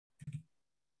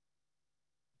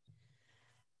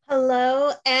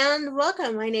Hello and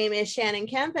welcome. My name is Shannon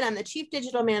Kemp and I'm the Chief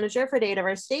Digital Manager for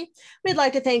DATAVERSITY. We'd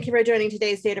like to thank you for joining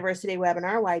today's DATAVERSITY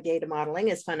webinar, Why Data Modeling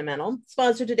is Fundamental,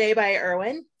 sponsored today by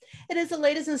Irwin. It is the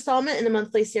latest installment in the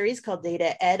monthly series called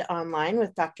Data Ed Online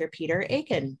with Dr. Peter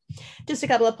Aiken. Just a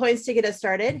couple of points to get us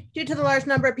started. Due to the large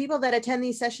number of people that attend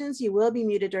these sessions, you will be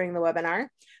muted during the webinar.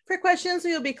 For questions,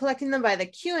 we will be collecting them by the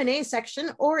Q&A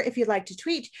section, or if you'd like to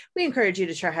tweet, we encourage you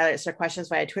to share highlights or questions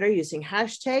via Twitter using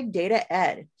hashtag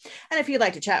DataEd. And if you'd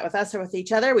like to chat with us or with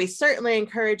each other, we certainly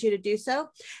encourage you to do so.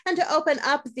 And to open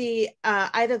up the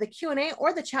either the Q&A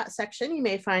or the chat section, you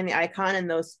may find the icon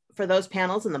in for those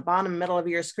panels in the bottom middle of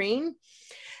your screen.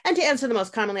 And to answer the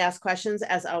most commonly asked questions,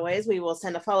 as always, we will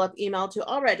send a follow-up email to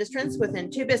all registrants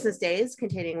within 2 business days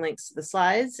containing links to the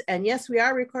slides. And yes, we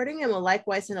are recording and will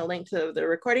likewise send a link to the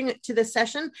recording to this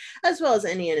session, as well as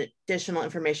any additional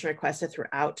information requested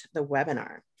throughout the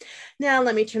webinar. Now,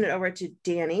 let me turn it over to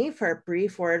Danny for a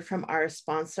brief word from our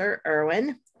sponsor,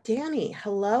 Irwin. Danny,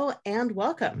 hello and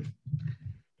welcome.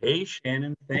 Hey,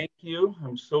 Shannon, thank you.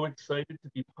 I'm so excited to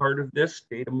be part of this.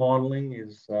 Data modeling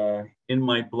is in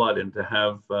my blood, and to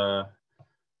have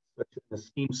such an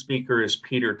esteemed speaker as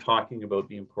Peter talking about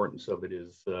the importance of it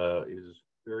is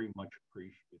very much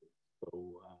appreciated.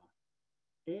 So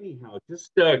anyhow,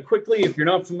 just quickly, if you're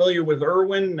not familiar with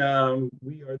Irwin,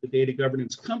 we are the data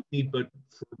governance company, but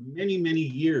for many, many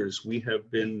years, we have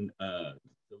been the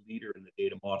leader in the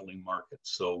data modeling market.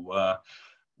 So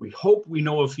we hope we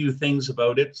know a few things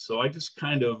about it. So I just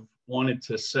kind of wanted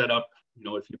to set up,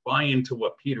 if you buy into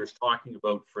what Peter's talking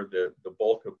about for the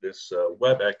bulk of this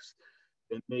WebEx,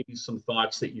 then maybe some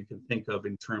thoughts that you can think of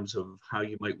in terms of how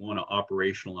you might want to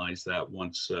operationalize that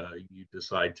once you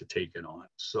decide to take it on.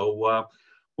 So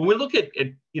when we look at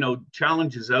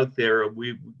challenges out there,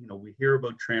 we hear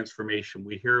about transformation,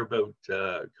 we hear about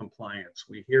compliance,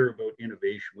 we hear about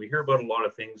innovation, we hear about a lot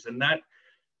of things, and that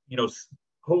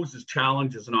poses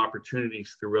challenges and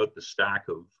opportunities throughout the stack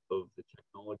of the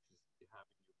technologies that you have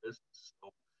in your business.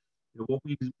 So, what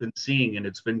we've been seeing, and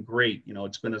it's been great,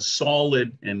 it's been a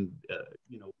solid and,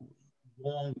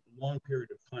 long period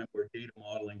of time where data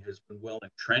modeling has been well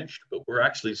entrenched, but we're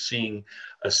actually seeing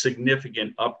a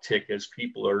significant uptick as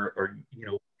people are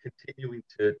continuing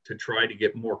to try to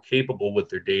get more capable with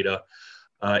their data.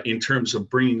 In terms of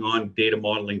bringing on data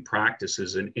modeling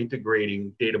practices and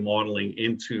integrating data modeling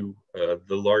into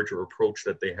the larger approach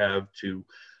that they have to,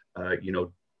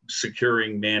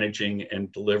 securing, managing,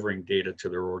 and delivering data to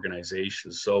their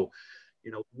organizations. So,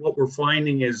 what we're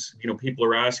finding is, people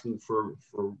are asking for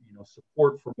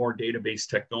support for more database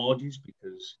technologies,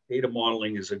 because data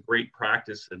modeling is a great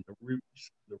practice, and the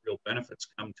real benefits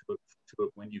come to it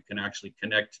when you can actually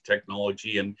connect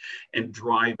technology and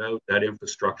drive out that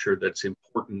infrastructure that's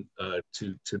important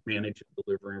to manage and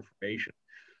deliver information.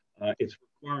 It's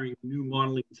requiring new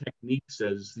modeling techniques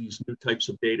as these new types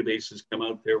of databases come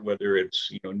out there, whether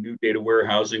it's new data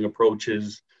warehousing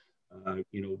approaches,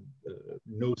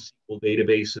 NoSQL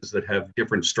databases that have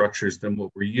different structures than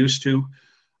what we're used to.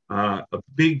 A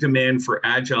big demand for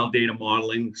agile data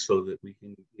modeling so that we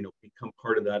can, become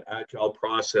part of that agile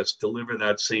process, deliver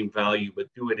that same value, but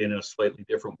do it in a slightly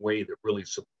different way that really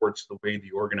supports the way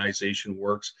the organization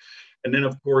works. And then,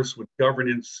 of course, with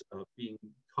governance being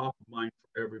top of mind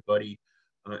for everybody,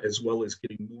 as well as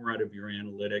getting more out of your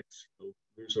analytics,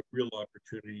 there's a real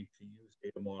opportunity to use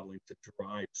data modeling to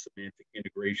drive semantic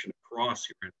integration across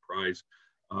your enterprise,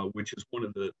 which is one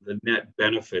of the net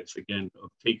benefits, again, of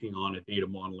taking on a data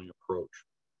modeling approach.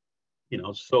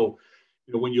 So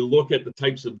when you look at the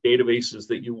types of databases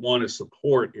that you want to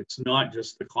support, it's not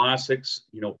just the classics.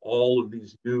 All of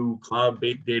these new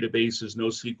cloud-based databases,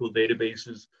 NoSQL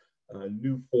databases,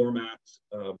 new formats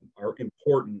are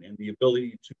important, and the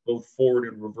ability to both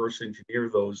forward and reverse engineer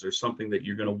those are something that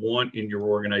you're going to want in your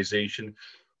organization.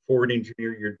 Forward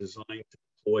engineer your design to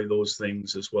deploy those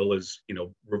things, as well as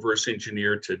reverse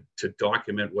engineer to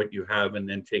document what you have, and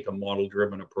then take a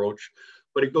model-driven approach.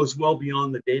 But it goes well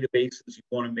beyond the databases. You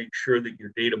want to make sure that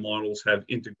your data models have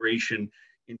integration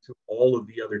into all of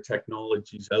the other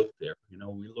technologies out there.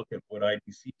 We look at what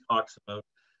IDC talks about.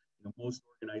 Most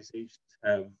organizations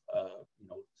have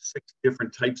 6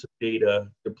 different types of data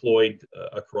deployed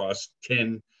across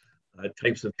 10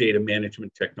 types of data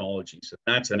management technologies. And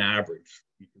that's an average.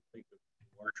 You can think of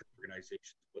larger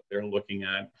organizations, what they're looking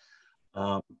at.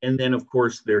 And then, of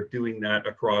course, they're doing that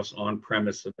across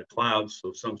on-premise and the cloud,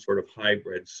 so some sort of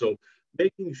hybrid. So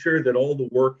making sure that all the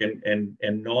work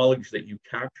and knowledge that you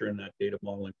capture in that data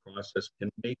modeling process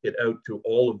can make it out to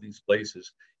all of these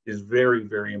places is very,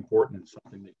 very important, and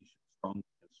something that you should strongly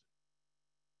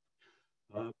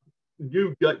consider.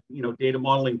 New data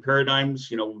modeling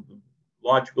paradigms,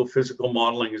 logical physical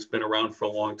modeling has been around for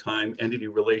a long time. Entity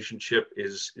relationship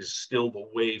is still the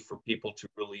way for people to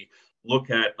really look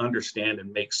at, understand,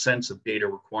 and make sense of data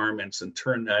requirements and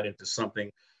turn that into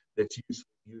something that's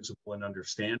usable and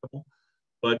understandable.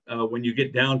 But when you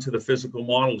get down to the physical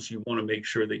models, you want to make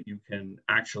sure that you can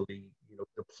actually,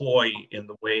 deploy in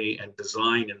the way and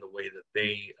design in the way that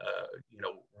they,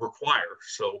 require.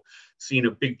 So seeing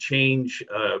a big change,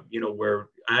 where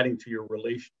adding to your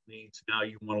relation needs, now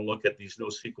you want to look at these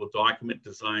NoSQL document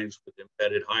designs with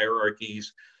embedded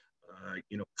hierarchies,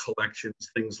 collections,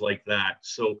 things like that.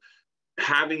 So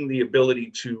having the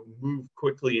ability to move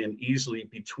quickly and easily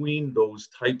between those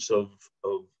types of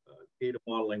data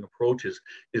modeling approaches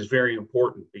is very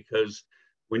important, because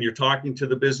when you're talking to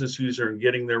the business user and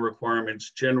getting their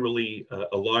requirements, generally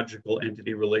a logical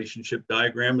entity relationship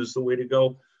diagram is the way to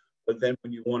go. But then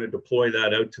when you want to deploy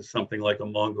that out to something like a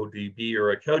MongoDB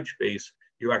or a Couchbase,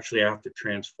 you actually have to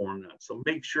transform that. So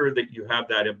make sure that you have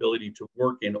that ability to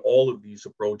work in all of these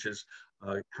approaches,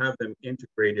 have them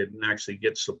integrated, and actually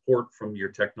get support from your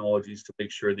technologies to make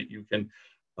sure that you can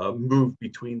move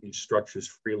between these structures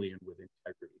freely and with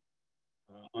integrity.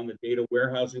 On the data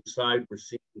warehousing side, we're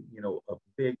seeing, a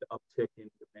big uptick in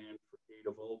demand for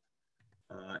Data Vault,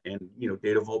 and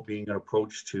Data Vault being an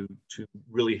approach to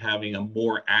really having a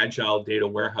more agile data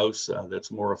warehouse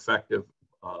that's more effective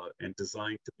and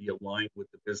designed to be aligned with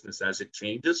the business as it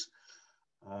changes.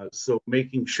 So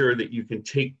making sure that you can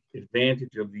take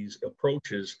advantage of these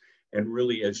approaches, and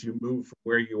really, as you move from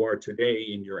where you are today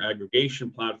in your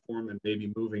aggregation platform and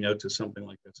maybe moving out to something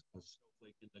like a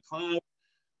Snowflake in the cloud,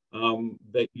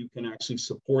 that you can actually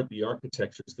support the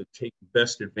architectures that take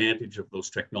best advantage of those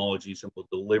technologies and will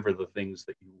deliver the things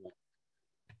that you want.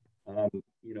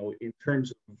 In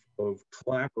terms of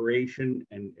collaboration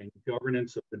and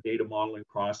governance of the data modeling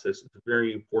process, it's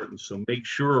very important. So make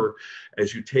sure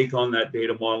as you take on that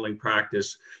data modeling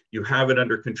practice, you have it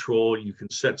under control. You can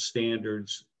set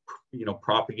standards,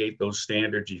 propagate those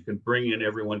standards. You can bring in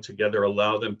everyone together,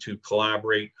 allow them to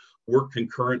collaborate, work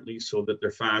concurrently so that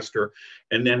they're faster,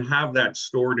 and then have that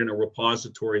stored in a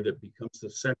repository that becomes the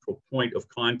central point of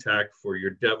contact for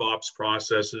your DevOps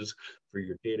processes, for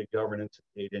your data governance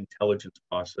and data intelligence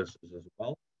processes as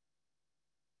well.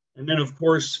 And then, of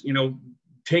course,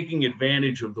 taking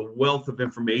advantage of the wealth of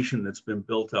information that's been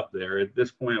built up there. At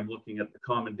this point, I'm looking at the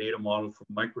common data model from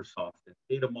Microsoft. And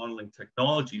data modeling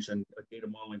technologies and data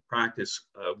modeling practice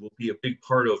will be a big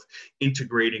part of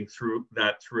integrating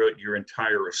throughout your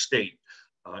entire estate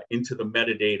into the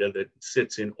metadata that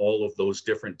sits in all of those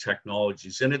different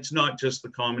technologies. And it's not just the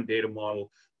common data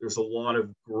model. There's a lot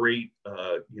of great,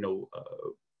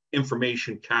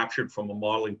 information captured from a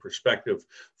modeling perspective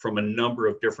from a number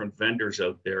of different vendors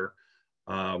out there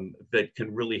that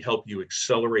can really help you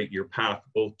accelerate your path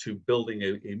both to building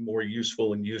a more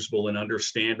useful and usable and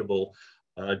understandable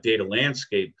data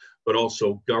landscape, but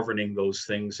also governing those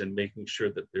things and making sure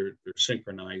that they're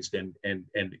synchronized and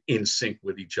in sync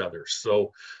with each other.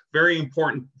 So very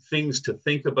important things to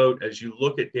think about as you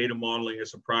look at data modeling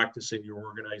as a practice in your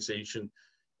organization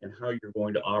and how you're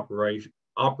going to operationalize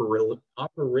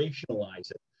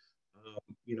it.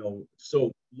 So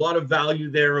a lot of value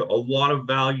there, a lot of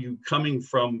value coming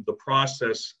from the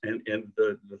process and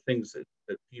the things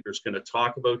that Peter's going to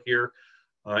talk about here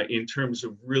in terms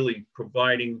of really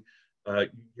providing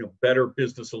better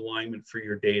business alignment for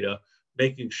your data,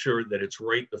 making sure that it's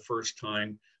right the first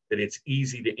time, that it's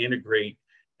easy to integrate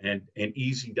and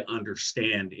easy to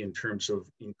understand in terms of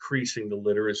increasing the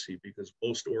literacy, because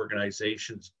most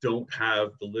organizations don't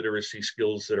have the literacy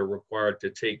skills that are required to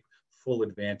take full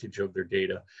advantage of their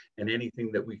data. And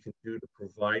anything that we can do to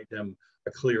provide them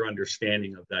a clear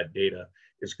understanding of that data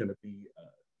is going to be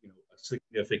a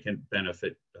significant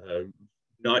benefit,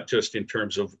 not just in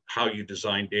terms of how you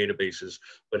design databases,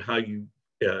 but how you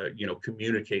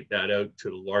communicate that out to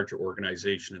the larger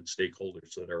organization and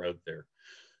stakeholders that are out there.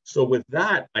 So with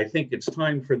that, I think it's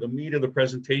time for the meat of the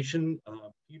presentation.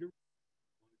 Peter?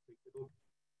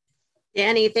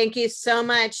 Danny, thank you so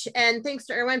much. And thanks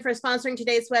to Erwin for sponsoring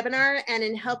today's webinar and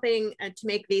in helping to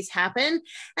make these happen.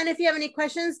 And if you have any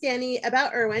questions,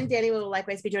 about Erwin, Danny will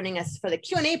likewise be joining us for the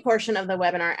Q&A portion of the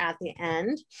webinar at the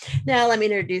end. Now, let me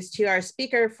introduce to you our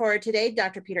speaker for today,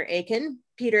 Dr. Peter Aiken.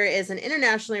 Peter is an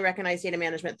internationally recognized data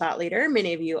management thought leader.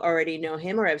 Many of you already know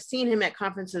him or have seen him at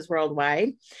conferences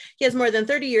worldwide. He has more than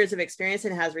 30 years of experience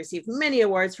and has received many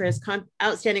awards for his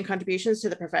outstanding contributions to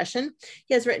the profession.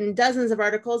 He has written dozens of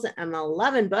articles and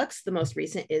 11 books. The most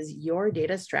recent is Your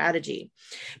Data Strategy.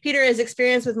 Peter is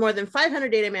experienced with more than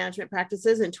 500 data management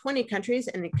practices in 20 countries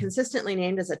and consistently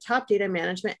named as a top data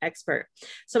management expert.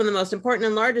 Some of the most important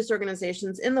and largest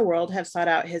organizations in the world have sought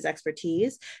out his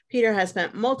expertise. Peter has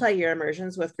spent multi-year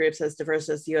immersions with groups as diverse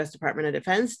as the U.S. Department of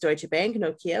Defense, Deutsche Bank,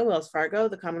 Nokia, Wells Fargo,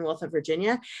 the Commonwealth of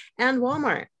Virginia, and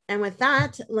Walmart. And with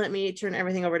that, let me turn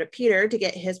everything over to Peter to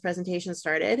get his presentation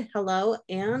started. Hello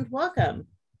and welcome.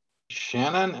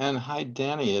 Shannon, and hi,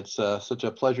 Danny. It's such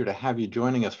a pleasure to have you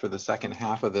joining us for the second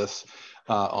half of this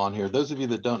on here. Those of you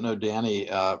that don't know Danny,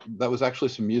 that was actually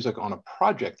some music on a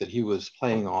project that he was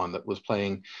playing on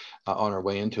on our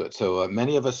way into it. So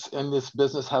many of us in this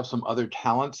business have some other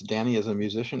talents. Danny is a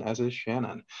musician, as is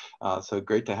Shannon. So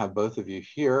great to have both of you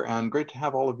here, and great to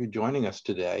have all of you joining us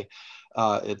today.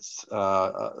 It's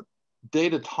day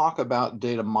to talk about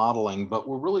data modeling, but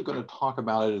we're really going to talk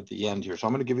about it at the end here. So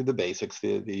I'm going to give you the basics,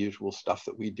 the usual stuff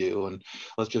that we do, and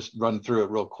let's just run through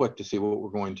it real quick to see what we're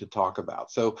going to talk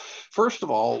about. So first of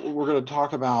all, we're going to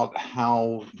talk about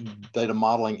how data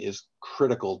modeling is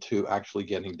critical to actually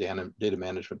getting data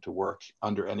management to work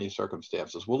under any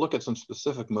circumstances. We'll look at some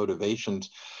specific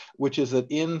motivations, which is that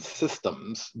in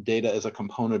systems, data as a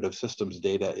component of systems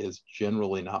data is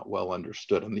generally not well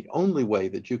understood. And the only way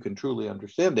that you can truly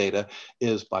understand data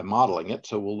is by modeling it.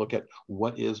 So we'll look at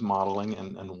what is modeling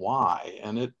and why.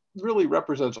 And it really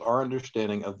represents our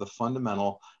understanding of the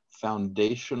fundamental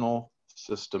foundational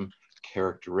system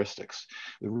characteristics.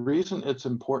 The reason it's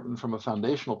important from a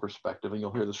foundational perspective, and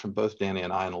you'll hear this from both Danny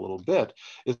and I in a little bit,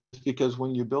 is because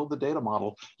when you build the data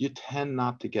model, you tend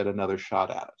not to get another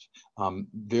shot at it.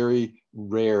 Very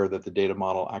rare that the data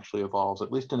model actually evolves,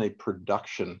 at least in a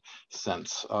production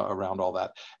sense around all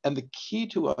that. And the key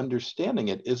to understanding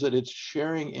it is that it's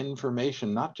sharing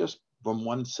information, not just from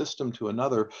one system to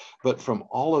another, but from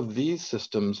all of these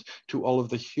systems to all of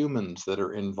the humans that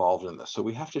are involved in this. So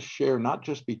we have to share not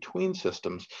just between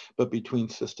systems, but between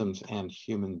systems and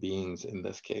human beings in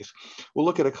this case. We'll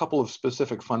look at a couple of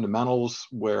specific fundamentals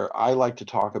where I like to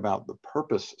talk about the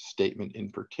purpose statement in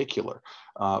particular.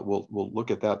 We'll look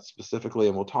at that specifically,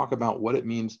 and we'll talk about what it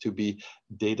means to be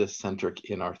data-centric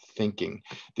in our thinking.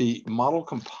 The model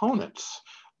components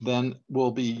then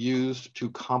will be used to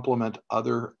complement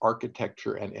other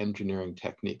architecture and engineering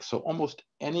techniques. So almost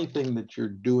anything that you're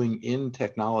doing in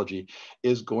technology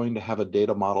is going to have a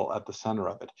data model at the center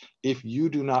of it. If you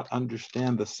do not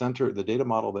understand the data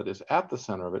model that is at the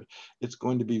center of it, it's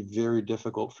going to be very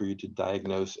difficult for you to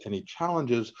diagnose any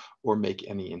challenges or make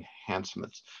any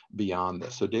enhancements beyond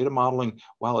this. So data modeling,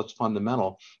 while it's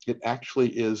fundamental, it actually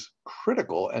is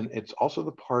critical, and it's also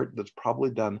the part that's probably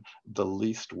done the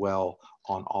least well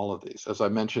on all of these. As I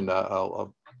mentioned,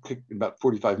 I'll about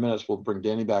 45 minutes, we'll bring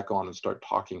Danny back on and start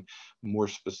talking more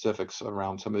specifics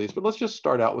around some of these. But let's just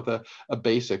start out with a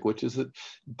basic, which is that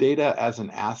data as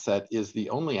an asset is the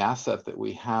only asset that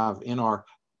we have in our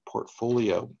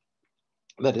portfolio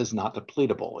that is not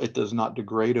depletable. It does not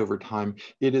degrade over time.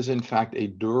 It is in fact a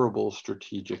durable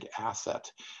strategic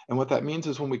asset. And what that means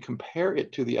is when we compare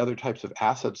it to the other types of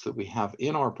assets that we have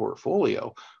in our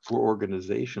portfolio for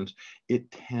organizations, it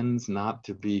tends not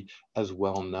to be as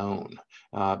well known.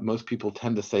 Most people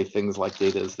tend to say things like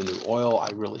data is the new oil. I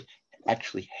really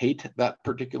actually hate that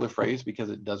particular phrase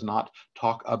because it does not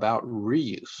talk about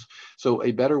reuse. So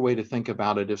a better way to think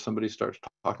about it, if somebody starts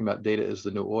talking about data as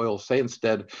the new oil, say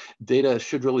instead, data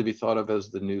should really be thought of as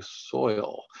the new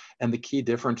soil. And the key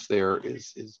difference there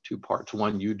is two parts.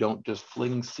 One, you don't just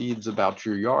fling seeds about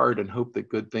your yard and hope that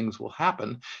good things will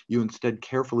happen. You instead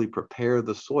carefully prepare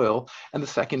the soil. And the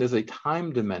second is a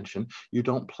time dimension. You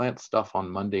don't plant stuff on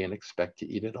Monday and expect to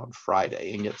eat it on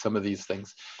Friday. And yet some of these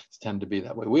things tend to be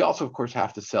that way. We also, of course,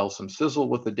 have to sell some sizzle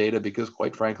with the data because,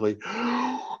 quite frankly,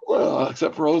 well,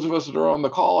 except for those of us that are on the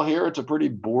call here, it's a pretty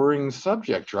boring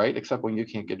subject, right? Except when you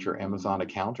can't get your Amazon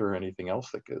account or anything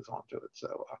else that goes onto it.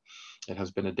 So it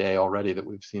has been a day already that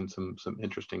we've seen some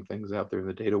interesting things out there in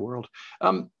the data world.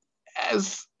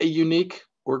 As a unique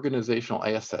organizational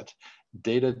asset,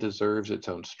 data deserves its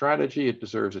own strategy. It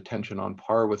deserves attention on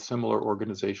par with similar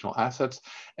organizational assets,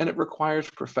 and it requires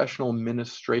professional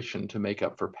administration to make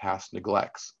up for past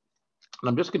neglects. And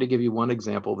I'm just going to give you one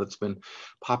example that's been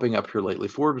popping up here lately.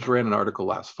 Forbes ran an article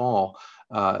last fall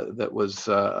that was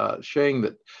showing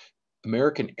that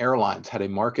American Airlines had a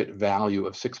market value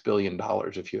of $6 billion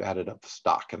if you added up the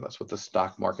stock, and that's what the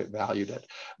stock market valued it.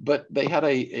 But they had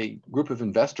a group of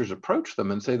investors approach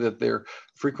them and say that their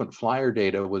frequent flyer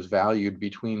data was valued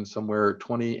between somewhere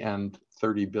 20 and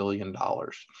 $30 billion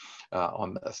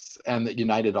on this. And that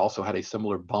United also had a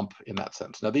similar bump in that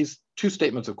sense. Now, these two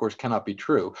statements, of course, cannot be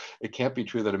true. It can't be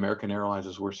true that American Airlines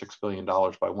is worth $6 billion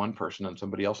by one person and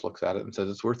somebody else looks at it and says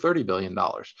it's worth $30 billion.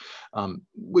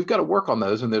 We've got to work on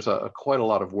those, and there's quite a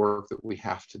lot of work that we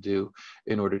have to do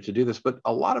in order to do this. But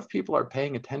a lot of people are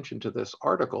paying attention to this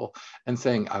article and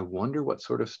saying, I wonder what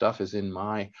sort of stuff is in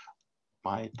my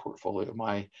portfolio,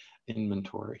 my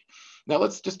inventory. Now,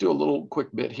 let's just do a little quick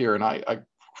bit here. And I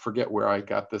forget where I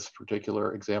got this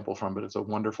particular example from, but it's a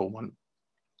wonderful one.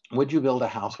 Would you build a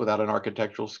house without an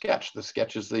architectural sketch? The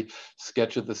sketch is the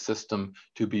sketch of the system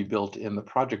to be built in the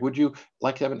project. Would you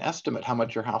like to have an estimate how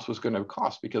much your house was going to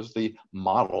cost? Because the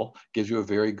model gives you a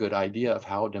very good idea of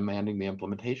how demanding the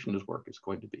implementation of work is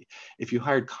going to be. If you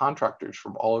hired contractors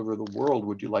from all over the world,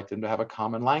 would you like them to have a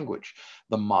common language?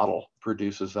 The model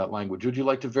produces that language. Would you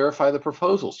like to verify the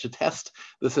proposals to test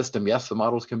the system? Yes, the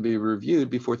models can be reviewed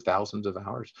before thousands of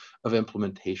hours of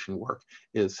implementation work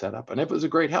is set up. And if it was a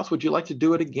great house, would you like to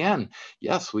do it again?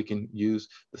 Yes, we can use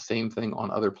the same thing on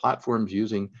other platforms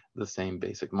using the same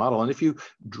basic model. And if you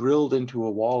drilled into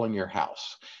a wall in your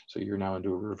house, so you're now into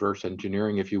reverse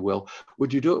engineering, if you will,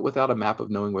 would you do it without a map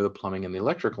of knowing where the plumbing and the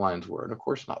electric lines were? And of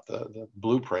course not. The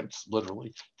blueprints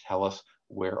literally tell us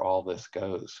where all this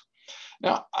goes.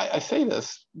 Now, I say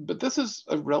this, but this is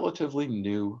a relatively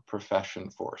new profession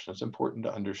for us. And it's important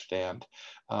to understand.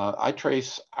 I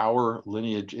trace our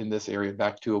lineage in this area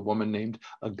back to a woman named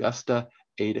Augusta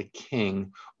Ada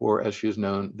King, or as she was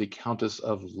known, the Countess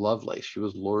of Lovelace. She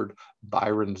was Lord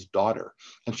Byron's daughter.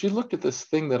 And she looked at this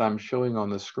thing that I'm showing on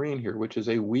the screen here, which is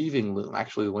a weaving loom.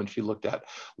 Actually, the one she looked at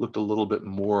looked a little bit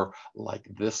more like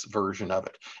this version of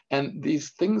it. And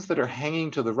these things that are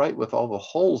hanging to the right with all the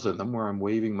holes in them, where I'm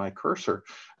waving my cursor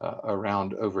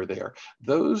around over there,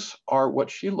 those are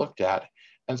what she looked at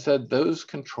and said, those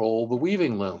control the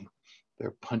weaving loom.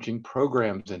 They're punching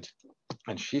programs into.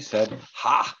 And she said,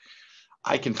 ha!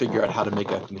 I can figure out how to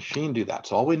make a machine do that.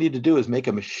 So all we need to do is make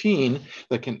a machine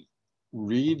that can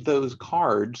read those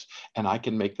cards, and I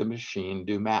can make the machine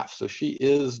do math. So she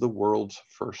is the world's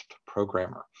first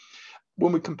programmer.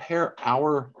 When we compare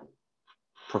our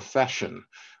profession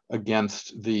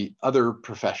against the other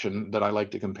profession that I like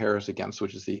to compare us against,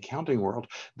 which is the accounting world,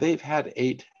 they've had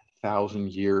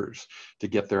 8,000 years to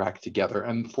get their act together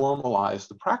and formalize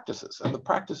the practices. And the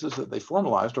practices that they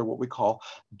formalized are what we call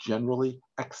generally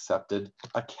accepted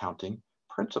accounting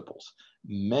principles.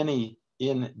 Many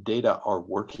in data are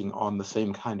working on the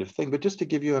same kind of thing, but just to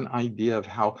give you an idea of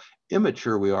how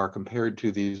immature we are compared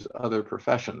to these other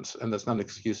professions, and that's not an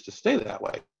excuse to stay that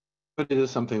way, but it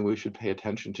is something we should pay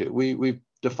attention to. We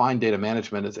define data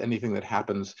management as anything that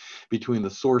happens between the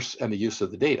source and the use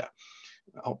of the data.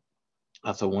 Well,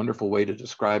 that's a wonderful way to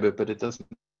describe it, but it doesn't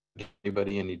give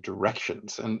anybody any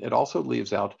directions. And it also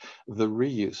leaves out the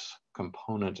reuse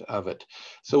component of it.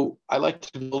 So I like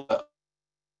to build a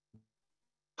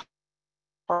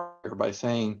by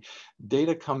saying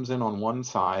data comes in on one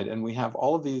side, and we have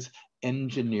all of these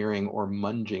engineering or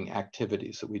munging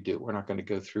activities that we do. We're not going to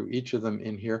go through each of them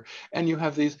in here. And you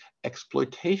have these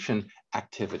exploitation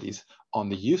activities on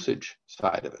the usage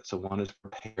side of it. So one is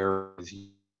prepare.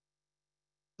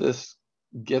 This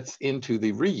gets into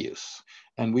the reuse,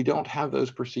 and we don't have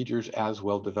those procedures as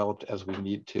well developed as we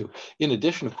need to. In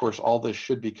addition, of course, all this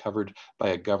should be covered by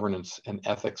a governance and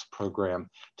ethics program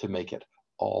to make it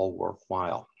all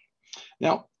worthwhile.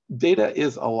 Now, data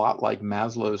is a lot like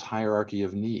Maslow's hierarchy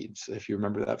of needs. If you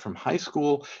remember that from high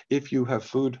school, if you have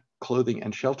food, clothing,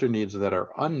 and shelter needs that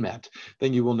are unmet,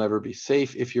 then you will never be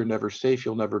safe. If you're never safe,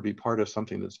 you'll never be part of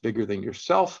something that's bigger than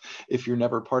yourself. If you're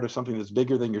never part of something that's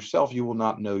bigger than yourself, you will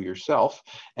not know yourself.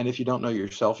 And if you don't know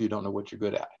yourself, you don't know what you're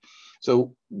good at.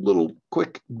 So little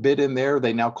quick bit in there,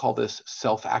 they now call this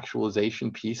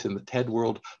self-actualization piece in the TED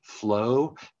world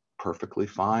flow. Perfectly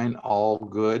fine, all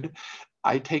good.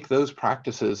 I take those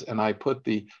practices and I put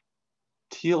the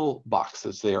teal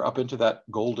boxes there up into that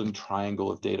golden triangle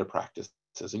of data practices.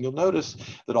 And you'll notice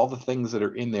that all the things that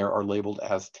are in there are labeled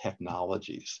as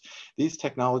technologies. These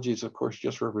technologies, of course,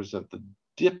 just represent the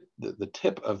the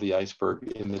tip of the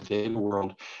iceberg in the data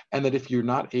world, and that if you're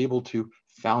not able to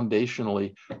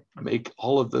foundationally make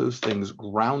all of those things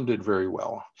grounded very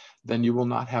well, then you will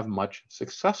not have much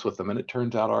success with them. And it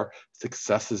turns out our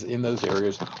successes in those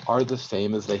areas are the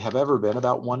same as they have ever been.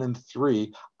 About 1 in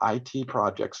 3 IT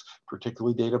projects,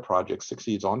 particularly data projects,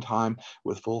 succeeds on time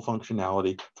with full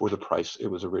functionality for the price it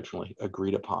was originally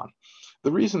agreed upon.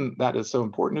 The reason that is so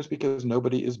important is because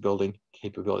nobody is building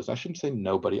capabilities. I shouldn't say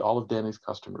nobody, all of Danny's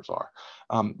customers are.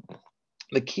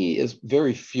 The key is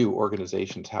very few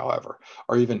organizations, however,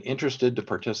 are even interested to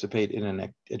participate in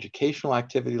an educational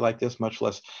activity like this, much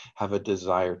less have a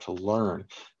desire to learn.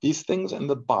 These things in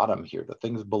the bottom here, the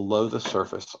things below the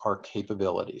surface, are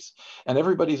capabilities. And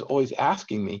everybody's always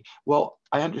asking me, well,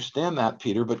 I understand that,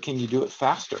 Peter, but can you do it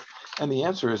faster? And the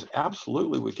answer is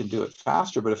absolutely, we can do it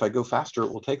faster, but if I go faster,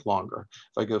 it will take longer.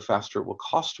 If I go faster, it will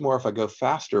cost more. If I go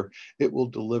faster, it will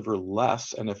deliver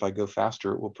less. And if I go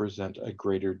faster, it will present a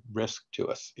greater risk to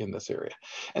us in this area.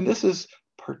 And this is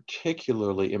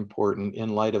particularly important in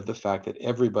light of the fact that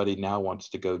everybody now wants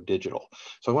to go digital.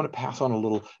 So I want to pass on a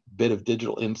little bit of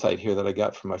digital insight here that I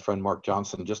got from my friend Mark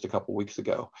Johnson just a couple weeks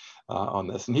ago on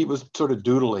this. And he was sort of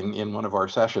doodling in one of our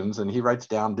sessions, and he writes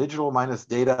down digital minus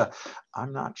data.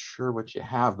 I'm not sure what you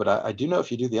have, but I do know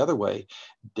if you do the other way,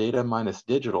 data minus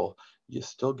digital, you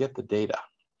still get the data.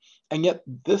 And yet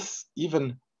this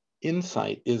even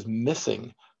insight is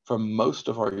missing from most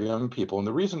of our young people. And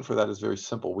the reason for that is very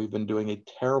simple. We've been doing a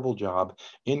terrible job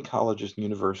in colleges and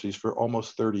universities for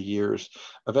almost 30 years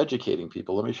of educating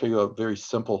people. Let me show you a very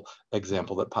simple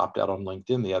example that popped out on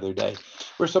LinkedIn the other day,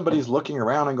 where somebody's looking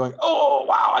around and going, oh,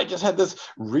 wow, I just had this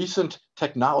recent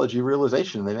technology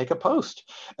realization. They make a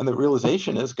post. And the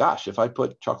realization is, gosh, if I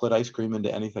put chocolate ice cream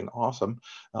into anything awesome,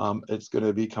 it's going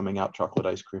to be coming out chocolate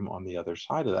ice cream on the other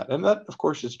side of that. And that, of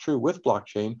course, is true with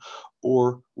blockchain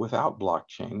or without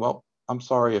blockchain. Well, I'm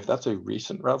sorry, if that's a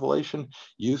recent revelation,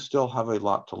 you still have a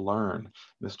lot to learn,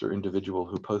 Mr. Individual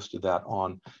who posted that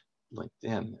on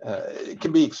LinkedIn. It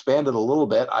can be expanded a little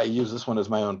bit. I use this one as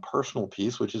my own personal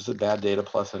piece, which is that bad data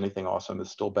plus anything awesome is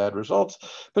still bad results.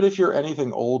 But if you're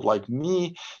anything old like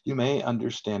me, you may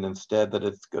understand instead that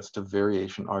it's just a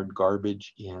variation on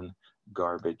garbage in,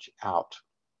 garbage out.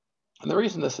 And the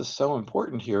reason this is so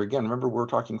important here, again, remember we're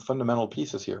talking fundamental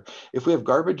pieces here. If we have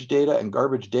garbage data and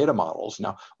garbage data models,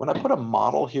 now when I put a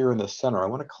model here in the center, I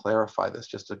want to clarify this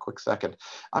just a quick second.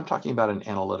 I'm talking about an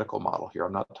analytical model here.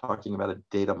 I'm not talking about a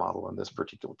data model in this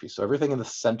particular piece. So everything in the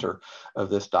center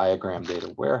of this diagram,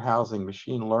 data warehousing,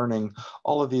 machine learning,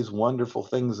 all of these wonderful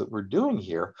things that we're doing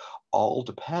here all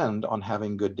depend on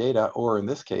having good data, or in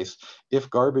this case, if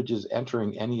garbage is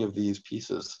entering any of these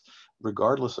pieces,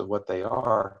 regardless of what they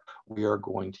are, we are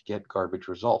going to get garbage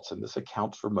results. And this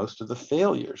accounts for most of the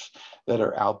failures that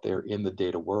are out there in the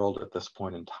data world at this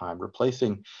point in time.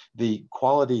 Replacing the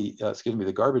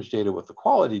the garbage data with the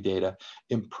quality data,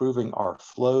 improving our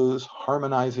flows,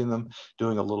 harmonizing them,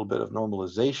 doing a little bit of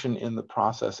normalization in the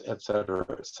process, et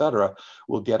cetera,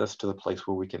 will get us to the place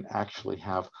where we can actually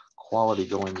have quality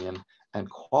going in and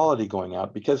quality going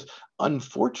out, because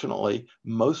unfortunately,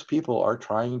 most people are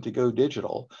trying to go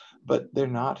digital, but they're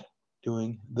not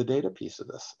doing the data piece of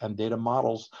this. And data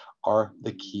models are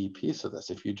the key piece of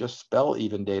this. If you just spell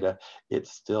even data, it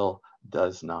still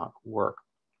does not work.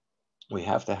 We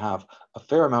have to have a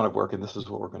fair amount of work, and this is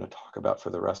what we're going to talk about for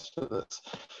the rest of this.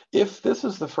 If this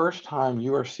is the first time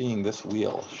you are seeing this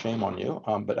wheel, shame on you,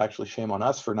 but actually shame on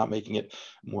us for not making it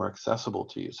more accessible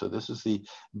to you. So this is the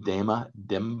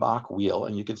DAMA-DIMBOK wheel,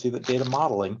 and you can see that data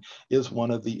modeling is one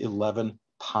of the 11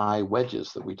 pie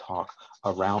wedges that we talk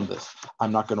around this.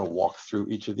 I'm not going to walk through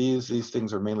each of these. These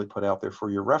things are mainly put out there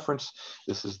for your reference.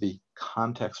 This is the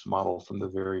context model from the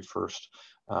very first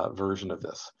version of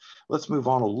this. Let's move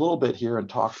on a little bit here and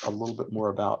talk a little bit more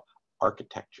about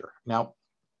architecture. Now,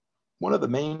 one of the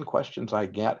main questions I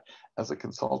get as a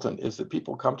consultant is that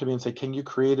people come to me and say, can you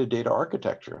create a data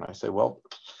architecture? And I say, well,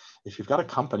 if you've got a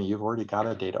company, you've already got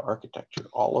a data architecture.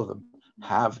 All of them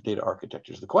have data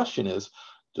architectures. The question is,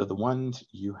 do the ones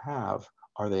you have,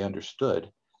 are they understood?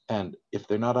 And if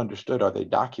they're not understood, are they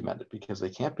documented? Because they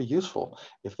can't be useful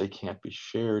if they can't be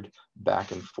shared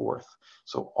back and forth.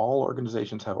 So all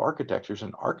organizations have architectures,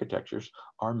 and architectures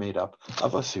are made up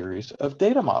of a series of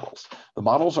data models. The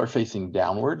models are facing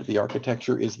downward. The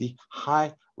architecture is the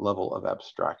high level of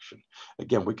abstraction.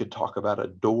 Again, we could talk about a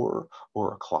door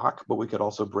or a clock, but we could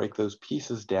also break those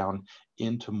pieces down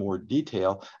into more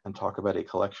detail and talk about a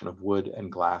collection of wood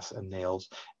and glass and nails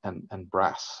and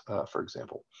brass, for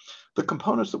example. The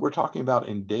components that we're talking about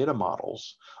in data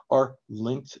models are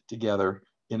linked together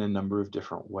in a number of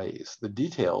different ways. The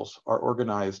details are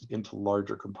organized into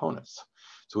larger components.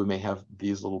 So we may have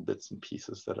these little bits and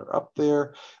pieces that are up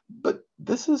there, but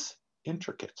this is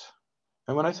intricate.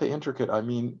 And when I say intricate, I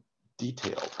mean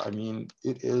detailed. I mean,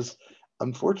 it is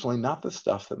unfortunately not the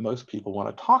stuff that most people want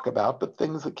to talk about, but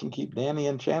things that can keep Danny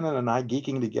and Shannon and I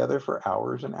geeking together for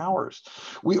hours and hours.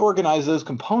 We organize those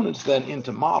components then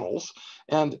into models,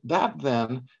 and that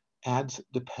then adds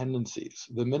dependencies.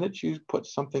 The minute you put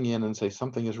something in and say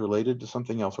something is related to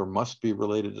something else or must be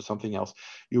related to something else,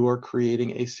 you are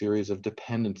creating a series of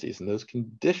dependencies, and those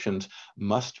conditions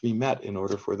must be met in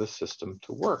order for the system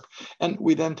to work. And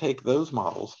we then take those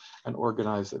models and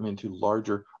organize them into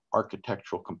larger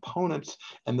architectural components,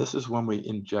 and this is when we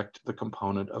inject the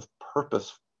component of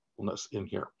purposefulness in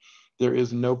here. There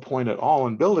is no point at all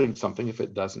in building something if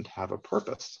it doesn't have a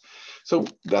purpose. So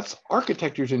that's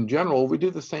architectures in general. We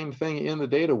do the same thing in the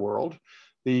data world.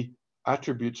 The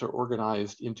attributes are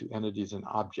organized into entities and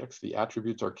objects. The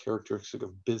attributes are characteristic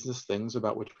of business things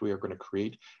about which we are going to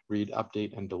create, read,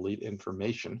 update, and delete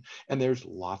information. And there's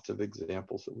lots of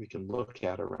examples that we can look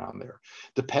at around there.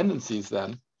 Dependencies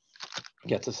then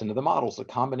gets us into the models, the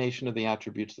combination of the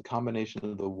attributes, the combination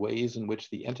of the ways in which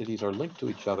the entities are linked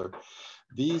to each other.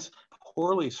 These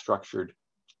poorly structured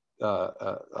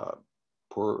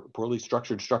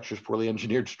structures, poorly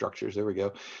engineered structures, there we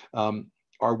go,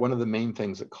 are one of the main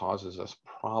things that causes us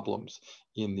problems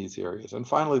in these areas. And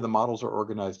finally, the models are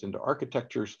organized into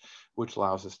architectures, which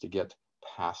allows us to get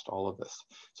past all of this.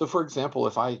 So for example,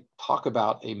 if I talk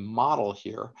about a model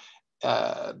here,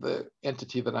 the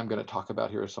entity that I'm going to talk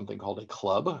about here is something called a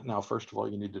club. Now, first of all,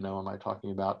 you need to know, am I talking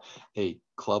about a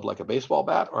club like a baseball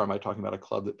bat, or am I talking about a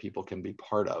club that people can be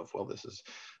part of? Well, this is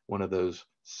one of those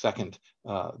second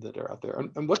that are out there.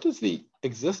 And what does the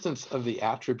existence of the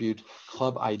attribute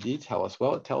club ID tell us?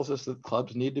 Well, it tells us that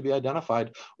clubs need to be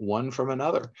identified one from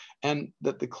another, and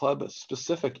that the club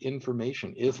specific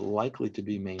information is likely to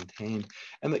be maintained,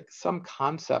 and that some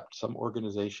concept, some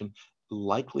organization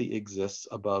likely exists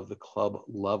above the club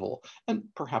level, and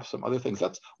perhaps some other things.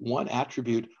 That's one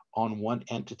attribute on one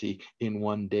entity in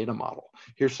one data model.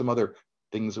 Here's some other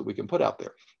things that we can put out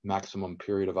there. Maximum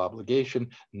period of obligation,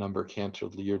 number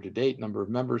canceled year to date, number of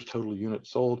members, total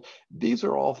units sold. These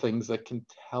are all things that can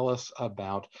tell us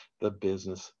about the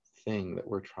business thing that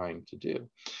we're trying to do.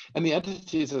 And the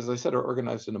entities, as I said, are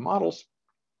organized into models.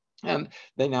 And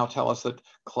they now tell us that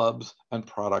clubs and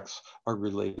products are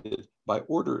related by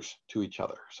orders to each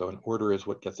other. So an order is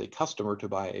what gets a customer to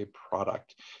buy a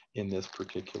product in this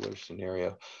particular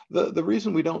scenario. The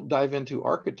reason we don't dive into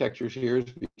architectures here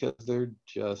is because they're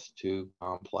just too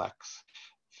complex.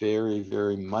 Very,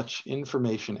 very much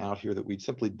information out here that we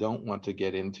simply don't want to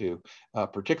get into,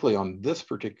 particularly on this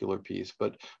particular piece,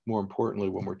 but more importantly,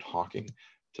 when we're talking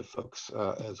to folks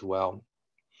as well.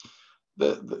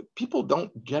 The people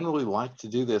don't generally like to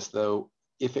do this, though,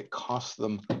 if it costs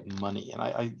them money. And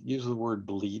I use the word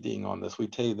bleeding on this. We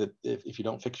tell you that if you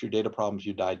don't fix your data problems,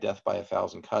 you die death by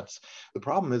 1,000 cuts. The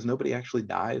problem is nobody actually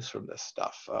dies from this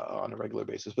stuff on a regular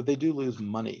basis, but they do lose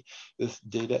money. This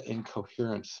data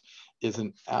incoherence is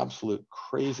an absolute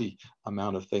crazy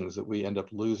amount of things that we end up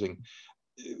losing.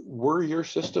 Were your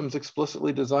systems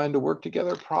explicitly designed to work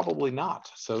together? Probably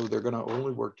not. So they're going to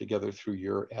only work together through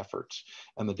your efforts.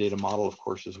 And the data model, of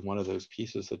course, is one of those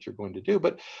pieces that you're going to do.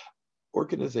 But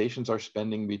organizations are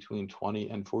spending between 20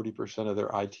 and 40% of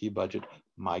their IT budget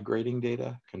migrating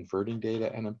data, converting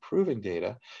data, and improving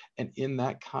data. And in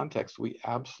that context, we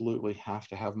absolutely have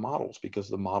to have models, because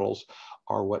the models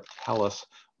are what tell us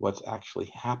what's actually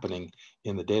happening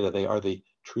in the data. They are the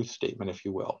truth statement, if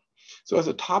you will. So as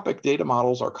a topic, data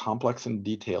models are complex and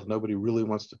detailed. Nobody really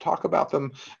wants to talk about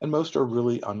them, and most are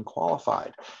really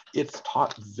unqualified. It's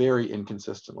taught very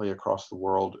inconsistently across the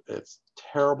world. It's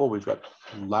terrible. We've got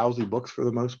lousy books for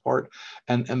the most part,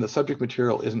 and the subject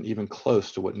material isn't even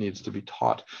close to what needs to be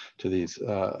taught to these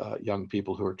young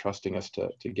people who are trusting us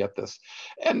to get this.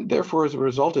 And therefore, as a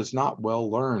result, it's not well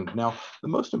learned. Now, the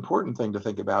most important thing to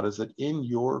think about is that in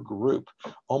your group,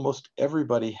 almost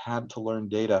everybody had to learn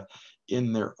data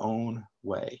in their own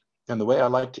way. And the way I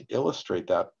like to illustrate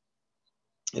that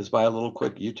is by a little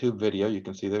quick YouTube video. You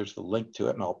can see there's the link to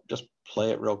it, and I'll just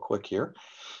play it real quick here.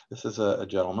 This is a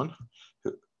gentleman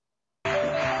who...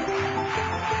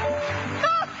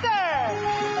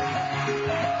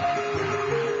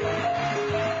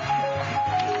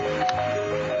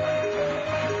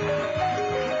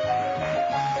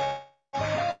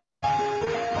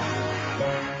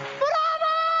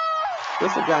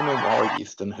 This is a guy named Wally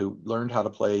Easton who learned how to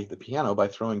play the piano by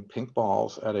throwing pink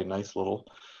balls at a nice little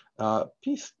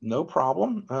piece. No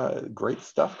problem. Great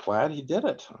stuff. Glad he did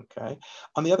it. Okay.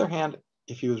 On the other hand,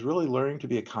 if he was really learning to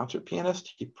be a concert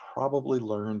pianist, he probably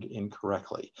learned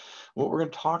incorrectly. What we're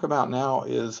going to talk about now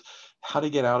is how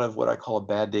to get out of what I call a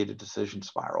bad data decision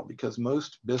spiral, because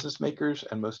most business makers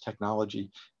and most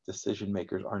technology decision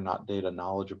makers are not data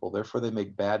knowledgeable. Therefore, they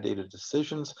make bad data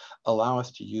decisions, allow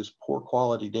us to use poor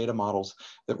quality data models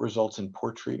that results in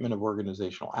poor treatment of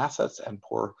organizational assets and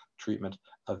poor treatment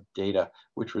of data,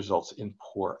 which results in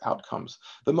poor outcomes.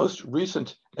 The most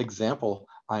recent example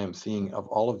I am seeing of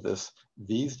all of this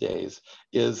these days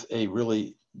is a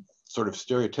really sort of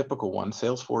stereotypical one.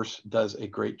 Salesforce does a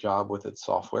great job with its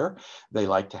software. They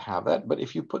like to have that. But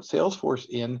if you put Salesforce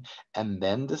in and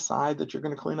then decide that you're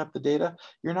going to clean up the data,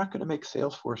 you're not going to make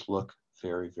Salesforce look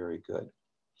very, very good.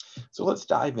 So let's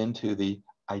dive into the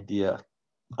idea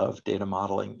of data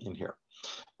modeling in here.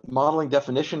 Modeling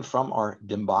definition from our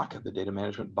DMBOK, the data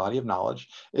management body of knowledge,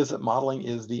 is that modeling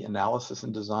is the analysis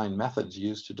and design methods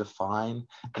used to define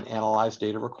and analyze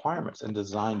data requirements and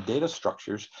design data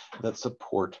structures that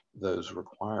support those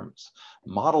requirements.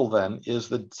 Model then is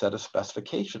the set of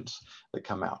specifications that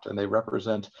come out, and they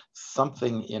represent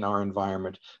something in our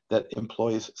environment that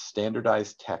employs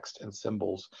standardized text and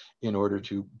symbols in order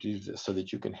to do this, so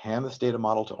that you can hand this data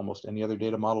model to almost any other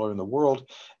data modeler in the world,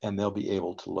 and they'll be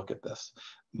able to look at this.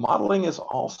 Modeling is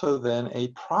also then a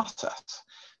process.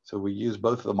 So we use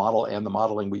both the model and the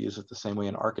modeling. We use it the same way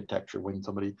in architecture. When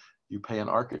you pay an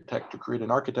architect to create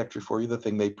an architecture for you, the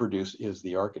thing they produce is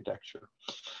the architecture.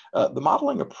 The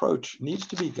modeling approach needs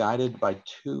to be guided by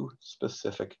two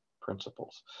specific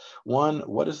principles. One,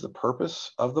 what is the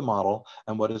purpose of the model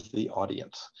and what is the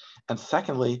audience? And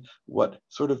secondly, what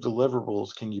sort of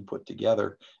deliverables can you put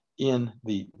together in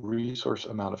the resource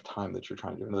amount of time that you're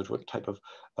trying to do? In other words, what type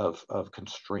of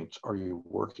constraints are you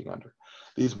working under?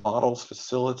 These models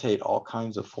facilitate all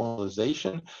kinds of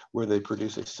formalization where they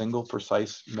produce a single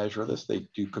precise measure of this. They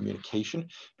do communication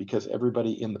because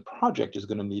everybody in the project is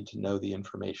going to need to know the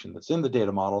information that's in the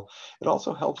data model. It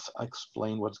also helps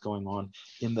explain what's going on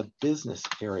in the business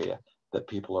area that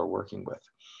people are working with.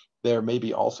 There may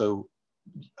be also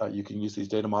you can use these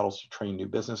data models to train new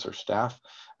business or staff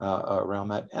around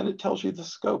that. And it tells you the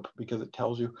scope because it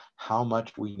tells you how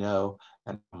much we know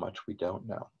and how much we don't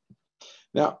know.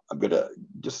 Now, I'm going to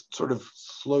just sort of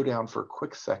slow down for a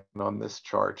quick second on this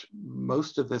chart.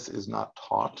 Most of this is not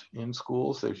taught in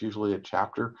schools. There's usually a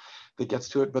chapter that gets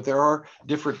to it, but there are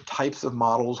different types of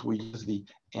models. We use the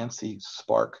ANSI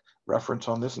Spark reference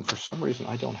on this, and for some reason,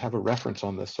 I don't have a reference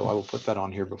on this, so I will put that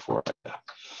on here before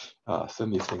I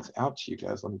send these things out to you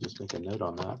guys. Let me just make a note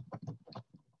on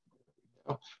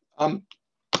that.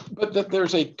 But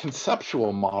there's a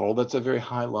conceptual model that's a very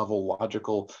high level,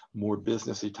 logical, more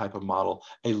businessy type of model,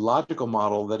 a logical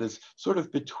model that is sort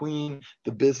of between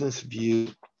the business view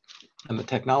and the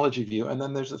technology view. And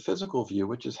then there's the physical view,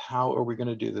 which is how are we going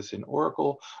to do this in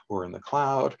Oracle or in the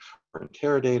cloud or in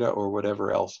Teradata or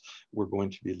whatever else we're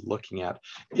going to be looking at.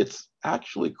 It's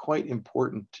actually quite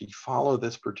important to follow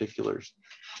this particular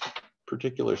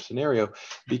scenario,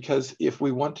 because if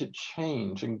we want to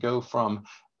change and go from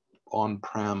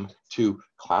on-prem to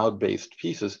cloud-based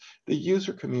pieces, the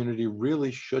user community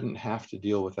really shouldn't have to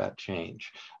deal with that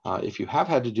change. If you have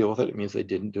had to deal with it, it means they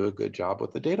didn't do a good job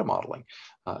with the data modeling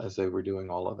as they were doing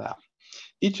all of that.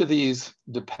 Each of these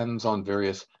depends on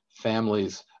various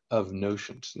families of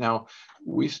notions. Now,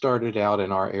 we started out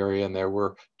in our area and there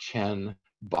were Chen,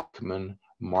 Buckman,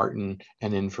 Martin,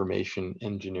 and information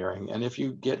engineering. And if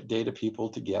you get data people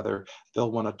together,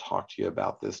 they'll want to talk to you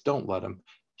about this. Don't let them,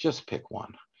 just pick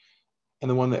one. And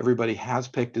the one that everybody has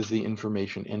picked is the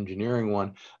information engineering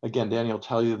one. Again, Danny will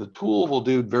tell you the tool will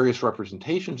do various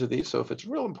representations of these. So if it's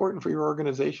real important for your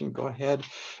organization, go ahead.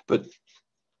 But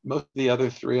most of the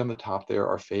other three on the top there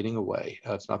are fading away.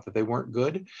 It's not that they weren't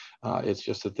good. It's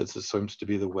just that this seems to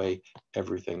be the way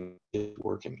everything is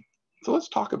working. So let's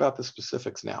talk about the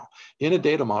specifics now. In a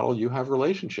data model, you have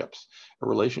relationships. A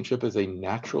relationship is a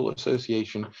natural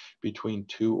association between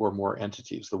two or more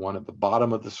entities. The one at the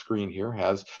bottom of the screen here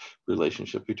has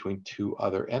relationship between two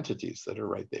other entities that are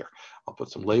right there. I'll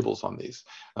put some labels on these.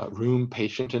 Room,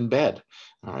 patient, and bed.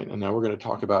 All right, and now we're going to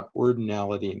talk about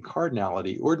ordinality and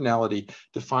cardinality. Ordinality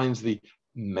defines the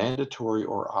mandatory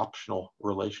or optional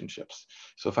relationships.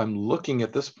 So if I'm looking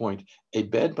at this point, a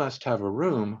bed must have a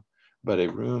room, but a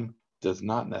room does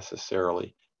not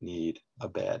necessarily need a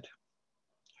bed.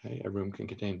 Okay? A room can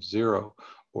contain 0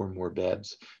 or more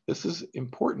beds. This is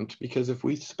important because if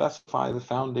we specify the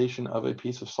foundation of a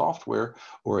piece of software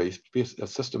or a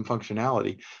system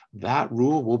functionality, that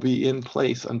rule will be in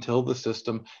place until the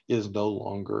system is no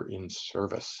longer in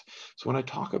service. So when I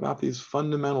talk about these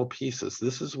fundamental pieces,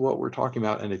 this is what we're talking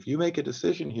about. And if you make a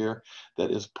decision here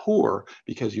that is poor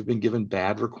because you've been given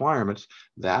bad requirements,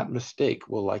 that mistake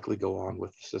will likely go on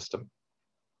with the system.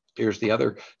 Here's the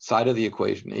other side of the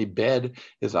equation. A bed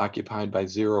is occupied by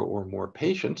 0 or more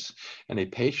patients, and a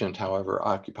patient, however,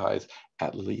 occupies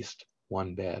at least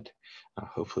 1 bed.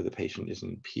 Hopefully the patient isn't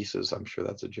in pieces. I'm sure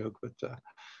that's a joke, but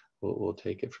we'll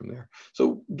take it from there.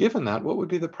 So given that, what would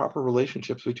be the proper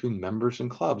relationships between members and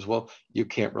clubs? Well, you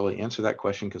can't really answer that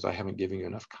question because I haven't given you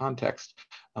enough context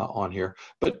on here,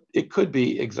 but it could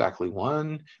be exactly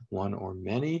 1, 1 or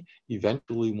many,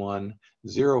 eventually 1,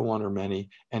 0, 1 or many,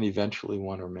 and eventually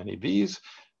 1 or many. These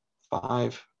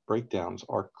 5 breakdowns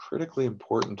are critically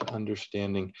important to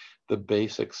understanding the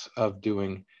basics of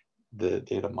doing the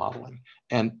data modeling.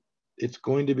 And it's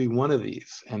going to be one of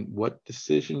these, and what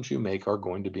decisions you make are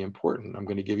going to be important. I'm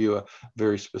going to give you a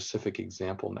very specific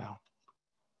example now.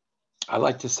 I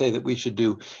like to say that we should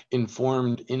do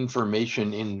informed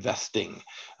information investing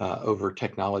over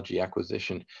technology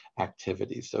acquisition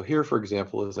activities. So here, for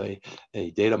example, is a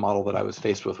data model that I was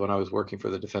faced with when I was working for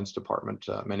the Defense Department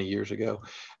many years ago.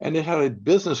 And it had a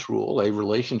business rule, a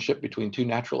relationship between 2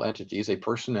 natural entities, a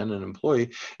person and an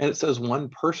employee. And it says one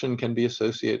person can be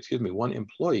associated, one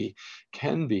employee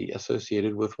can be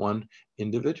associated with one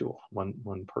individual,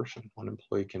 one person. One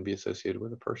employee can be associated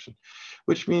with a person,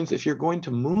 which means if you're going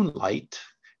to moonlight,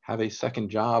 have a second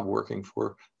job working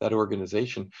for that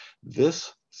organization,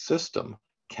 this system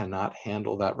cannot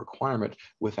handle that requirement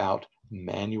without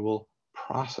manual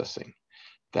processing.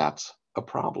 That's a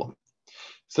problem.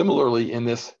 Similarly, in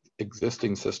this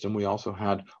existing system, we also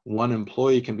had one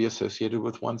employee can be associated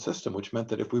with one system, which meant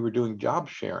that if we were doing job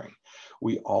sharing,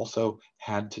 we also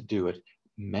had to do it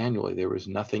manually. There was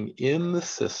nothing in the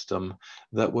system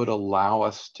that would allow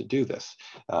us to do this.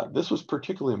 This was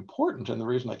particularly important, and the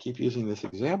reason I keep using this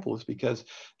example is because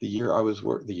the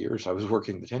 10 years I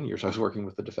was working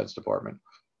with the Defense Department,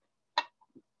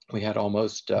 we had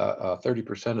almost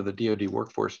 30% of the DoD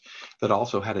workforce that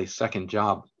also had a second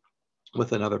job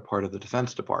with another part of the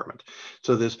Defense Department.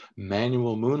 So this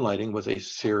manual moonlighting was a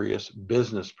serious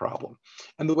business problem.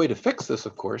 And the way to fix this,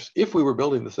 of course, if we were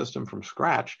building the system from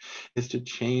scratch, is to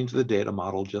change the data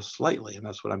model just slightly. And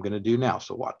that's what I'm going to do now.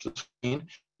 So watch the screen.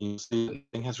 You see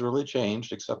nothing has really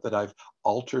changed except that I've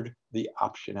altered the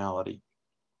optionality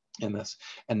in this.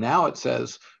 And now it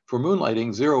says for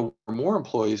moonlighting, 0 or more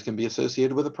employees can be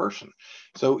associated with a person.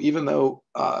 So even though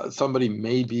somebody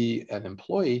may be an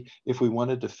employee, if we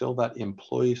wanted to fill that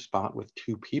employee spot with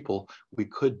 2 people, we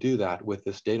could do that with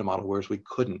this data model, whereas we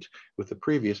couldn't with the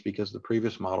previous because the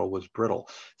previous model was brittle.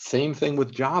 Same thing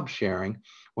with job sharing.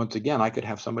 Once again, I could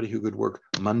have somebody who could work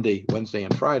Monday, Wednesday,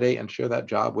 and Friday and share that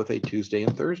job with a Tuesday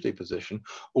and Thursday position,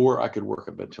 or I could work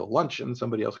up until lunch and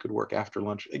somebody else could work after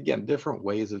lunch. Again, different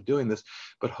ways of doing this,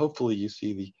 but hopefully you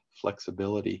see the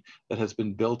flexibility that has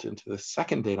been built into the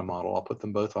second data model. I'll put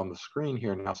them both on the screen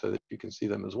here now so that you can see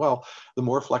them as well. The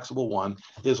more flexible one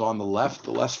is on the left,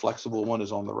 the less flexible one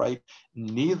is on the right.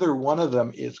 Neither one of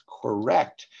them is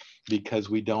correct because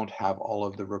we don't have all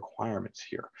of the requirements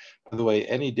here. By the way,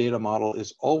 any data model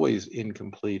is always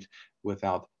incomplete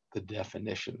without the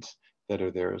definitions that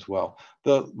are there as well.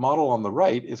 The model on the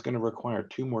right is going to require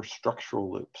 2 more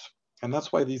structural loops. And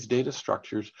that's why these data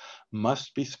structures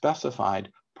must be specified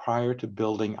prior to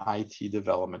building IT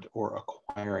development or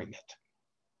acquiring it.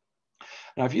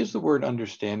 Now, I've used the word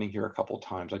understanding here a couple of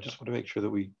times. I just want to make sure that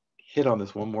we hit on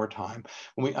this one more time.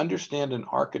 When we understand an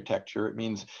architecture, it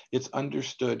means it's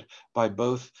understood by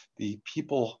both the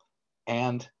people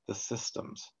and the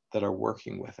systems that are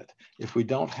working with it. If we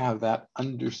don't have that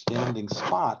understanding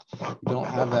spot, we don't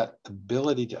have that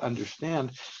ability to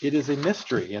understand, it is a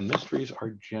mystery, and mysteries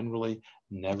are generally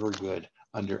never good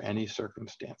under any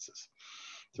circumstances.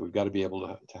 So we've got to be able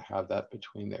to have that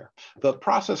between there. The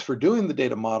process for doing the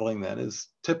data modeling then is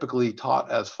typically taught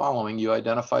as following. You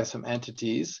identify some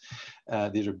entities.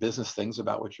 These are business things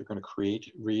about which you're going to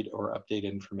create, read, or update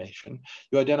information.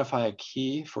 You identify a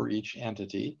key for each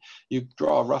entity. You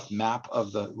draw a rough map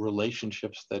of the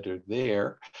relationships that are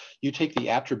there. You take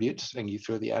the attributes and you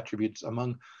throw the attributes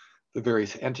among the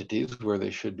various entities where they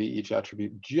should be, each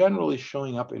attribute generally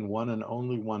showing up in one and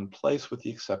only one place with the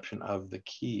exception of the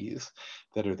keys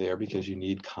that are there because you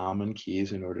need common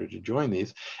keys in order to join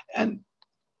these. And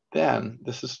then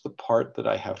this is the part that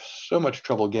I have so much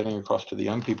trouble getting across to the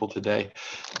young people today.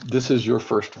 This is your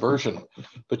first version,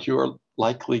 but you are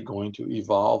likely going to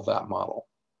evolve that model.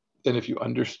 And if you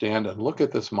understand and look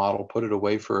at this model, put it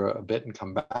away for a bit and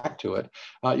come back to it,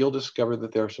 you'll discover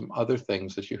that there are some other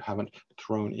things that you haven't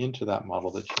thrown into that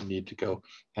model that you need to go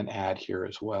and add here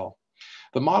as well.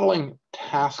 The modeling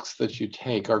tasks that you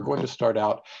take are going to start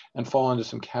out and fall into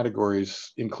some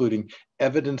categories, including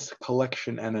evidence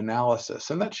collection and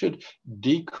analysis, and that should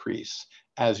decrease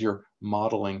as your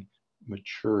modeling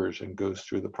matures and goes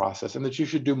through the process, and that you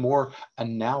should do more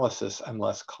analysis and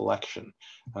less collection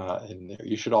in there.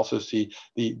 You should also see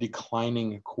the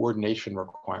declining coordination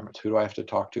requirements. Who do I have to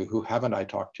talk to? Who haven't I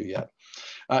talked to yet?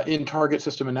 In target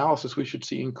system analysis, we should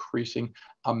see increasing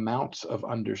amounts of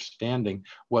understanding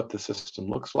what the system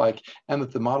looks like, and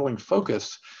that the modeling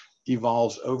focus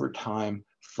evolves over time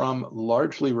from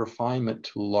largely refinement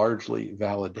to largely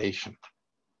validation.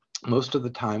 Most of the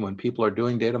time when people are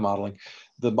doing data modeling,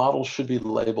 the models should be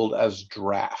labeled as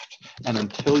draft. And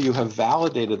until you have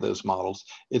validated those models,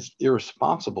 it's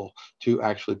irresponsible to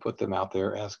actually put them out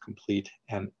there as complete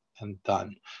and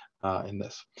done in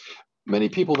this. Many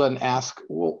people then ask,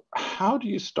 well, how do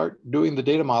you start doing the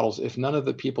data models if none of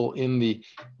the people in the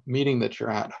meeting that you're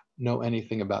at know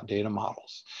anything about data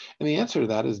models? And the answer to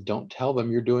that is don't tell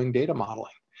them you're doing data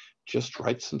modeling. Just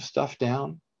write some stuff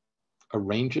down,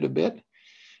 arrange it a bit,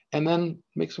 and then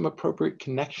make some appropriate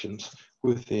connections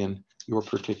within your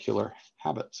particular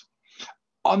habits.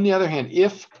 On the other hand,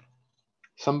 if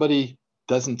somebody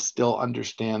doesn't still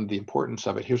understand the importance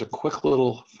of it, here's a quick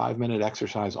little 5-minute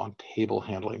exercise on table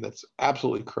handling that's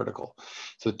absolutely critical.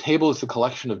 So the table is the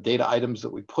collection of data items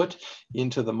that we put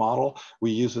into the model.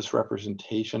 We use this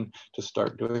representation to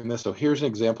start doing this. So here's an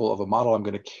example of a model I'm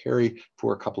going to carry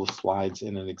for a couple of slides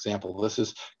in an example. This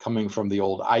is coming from the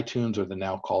old iTunes, or the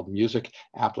now called music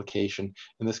application.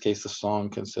 In this case, the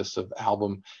song consists of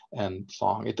album and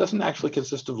song. It doesn't actually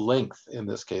consist of length in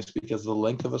this case, because the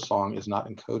length of a song is not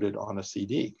encoded on a CD.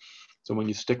 So when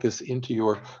you stick this into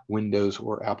your Windows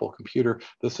or Apple computer,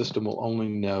 the system will only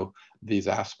know these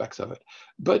aspects of it.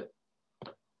 But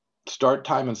start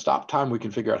time and stop time, we can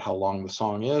figure out how long the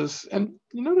song is. And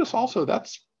you notice also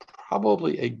that's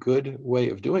probably a good way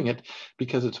of doing it,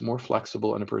 because it's more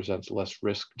flexible and it presents less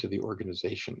risk to the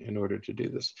organization in order to do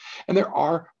this. And there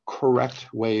are correct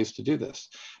ways to do this.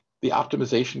 The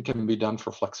optimization can be done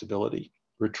for flexibility,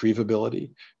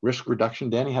 retrievability, risk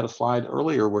reduction. Danny had a slide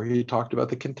earlier where he talked about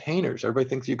the containers. Everybody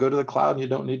thinks you go to the cloud and you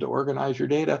don't need to organize your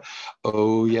data.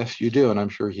 Oh, yes, you do. And I'm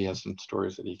sure he has some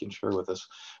stories that he can share with us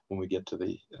when we get to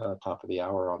the top of the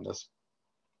hour on this.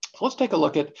 So let's take a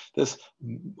look at this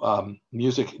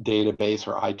music database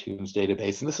or iTunes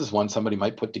database. And this is one somebody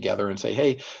might put together and say,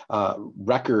 hey,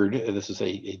 record, this is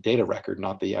a data record,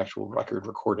 not the actual record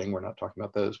recording. We're not talking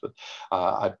about those, but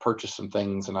I've purchased some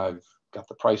things and I've got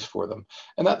the price for them.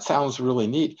 And that sounds really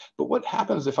neat. But what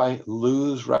happens if I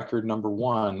lose record number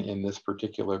 1 in this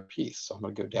particular piece? So I'm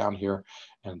going to go down here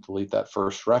and delete that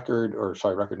first record, or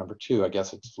sorry, record number 2, I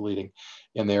guess it's deleting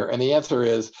in there. And the answer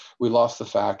is we lost the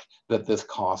fact that this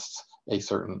costs a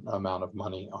certain amount of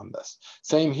money on this.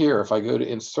 Same here, if I go to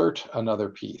insert another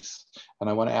piece and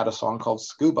I want to add a song called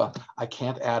Scuba, I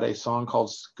can't add a song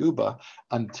called Scuba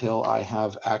until I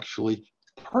have actually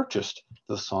purchased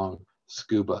the song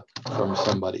Scuba from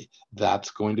somebody.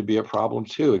 That's going to be a problem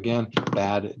too. Again,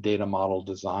 bad data model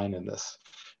design in this.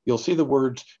 You'll see the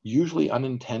words usually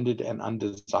unintended and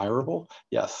undesirable.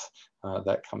 Yes,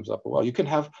 that comes up. Well, you can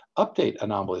have update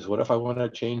anomalies. What if I want to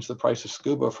change the price of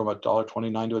Scuba from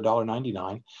 $1.29 to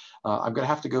 $1.99? I'm going to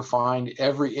have to go find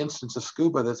every instance of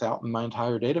Scuba that's out in my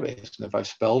entire database. And if I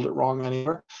spelled it wrong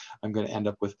anywhere, I'm going to end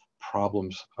up with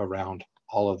problems around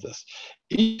all of this.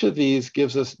 Each of these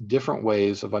gives us different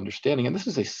ways of understanding, and this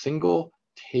is a single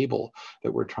table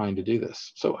that we're trying to do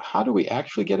this. So how do we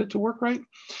actually get it to work right?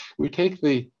 We take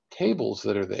the tables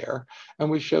that are there and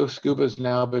we show Scuba's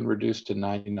now been reduced to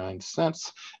 99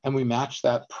 cents, and we match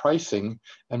that pricing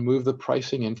and move the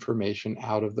pricing information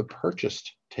out of the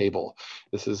purchased table.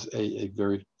 This is a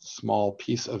very small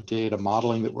piece of data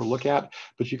modeling that we'll look at,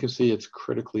 but you can see it's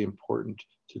critically important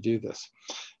to do this.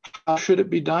 How should it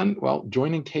be done? Well,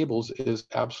 joining tables is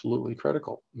absolutely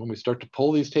critical. When we start to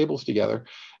pull these tables together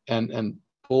and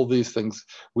pull these things,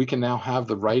 we can now have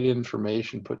the right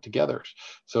information put together.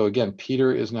 So again,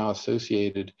 Peter is now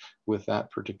associated with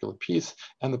that particular piece,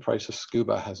 and the price of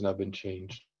Scuba has now been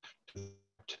changed to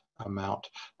that amount.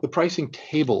 The pricing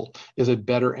table is a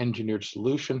better engineered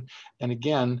solution. And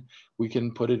again, we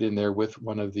can put it in there with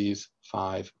one of these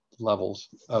 5 levels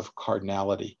of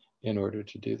cardinality in order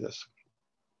to do this.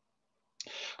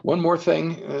 One more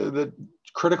thing that's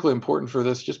critically important for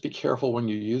this, just be careful when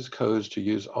you use codes to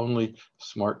use only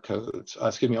smart codes,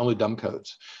 only dumb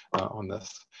codes on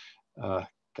this.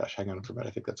 gosh, hang on for a minute.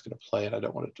 I think that's going to play, and I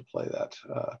don't want it to play that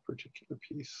particular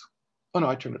piece. Oh no,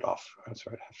 I turned it off. That's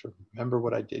right. I have to remember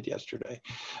what I did yesterday.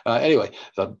 Anyway,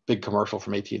 it's a big commercial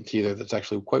from AT&T there that's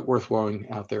actually quite worth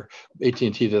throwing out there.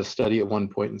 AT&T did a study at one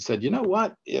point and said, you know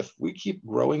what? If we keep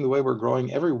growing the way we're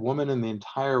growing, every woman in the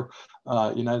entire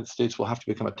United States will have to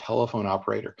become a telephone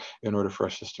operator in order for our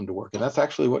system to work. And that's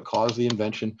actually what caused the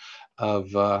invention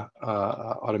of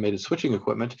automated switching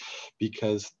equipment,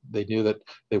 because they knew that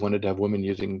they wanted to have women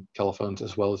using telephones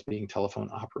as well as being telephone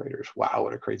operators. Wow,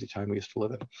 what a crazy time we used to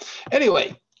live in.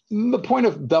 Anyway, the point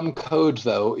of dumb codes,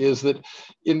 though, is that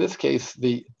in this case,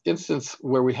 the instance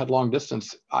where we had long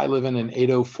distance, I live in an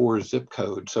 804 zip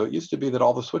code. So it used to be that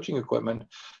all the switching equipment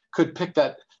could pick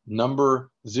that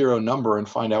zero number and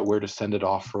find out where to send it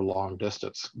off for long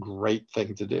distance. Great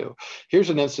thing to do. Here's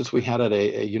an instance we had at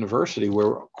a university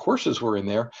where courses were in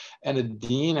there, and a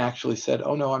dean actually said,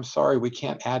 oh no, I'm sorry, we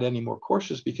can't add any more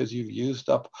courses because you've used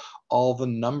up all the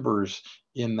numbers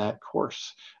in that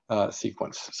course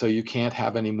sequence. So you can't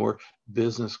have any more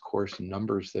business course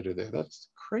numbers that are there. That's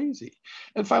crazy.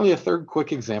 And finally, a third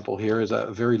quick example here is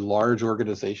a very large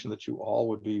organization that you all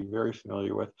would be very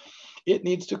familiar with. It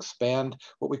needs to expand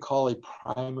what we call a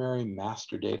primary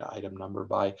master data item number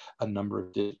by a number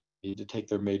of digits. Need to take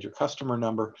their major customer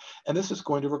number, and this is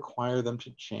going to require them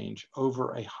to change over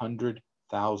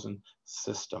 100,000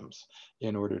 systems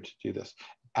in order to do this.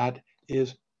 That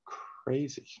is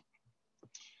crazy.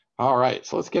 All right,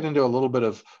 so let's get into a little bit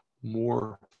of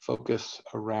more focus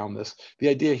around this. The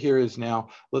idea here is now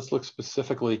let's look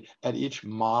specifically at each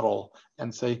model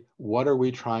and say, what are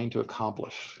we trying to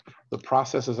accomplish? The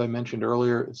process, as I mentioned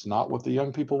earlier, it's not what the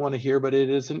young people want to hear, but it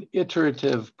is an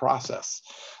iterative process.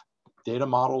 Data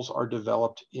models are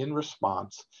developed in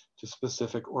response to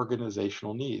specific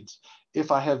organizational needs. If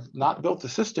I have not built the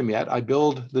system yet, I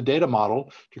build the data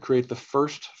model to create the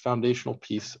first foundational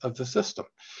piece of the system.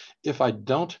 If I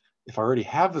already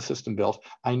have the system built,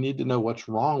 I need to know what's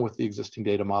wrong with the existing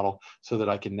data model so that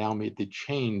I can now meet the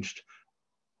changed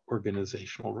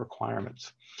organizational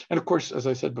requirements. And of course, as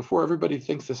I said before, everybody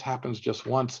thinks this happens just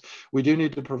once. We do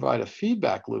need to provide a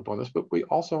feedback loop on this, but we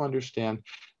also understand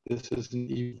this is an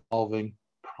evolving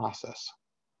process.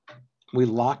 We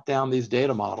lock down these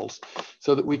data models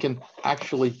so that we can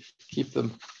actually keep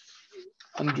them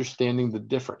understanding the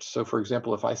difference. So for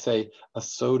example, if I say a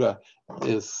soda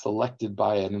is selected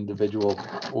by an individual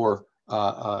or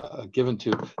given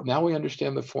to, now we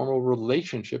understand the formal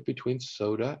relationship between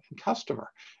soda and customer.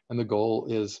 And the goal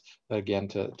is, again,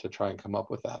 to try and come up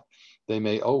with that. They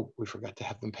may, oh, we forgot to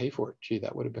have them pay for it. Gee,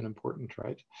 that would have been important,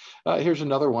 right? Here's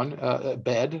another one,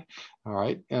 bed, all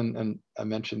right? And I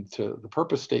mentioned to the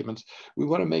purpose statements, we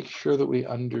want to make sure that we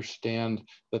understand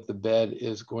that the bed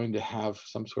is going to have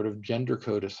some sort of gender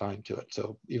code assigned to it.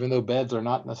 So even though beds are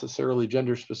not necessarily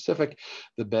gender specific,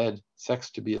 the bed sex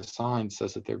to be assigned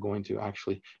says that they're going to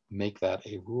actually make that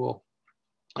a rule.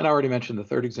 And I already mentioned the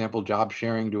third example, job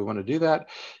sharing. Do we want to do that?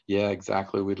 Yeah,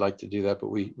 exactly. We'd like to do that, but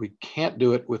we can't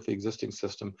do it with the existing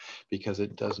system because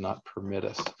it does not permit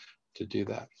us to do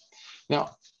that. Now,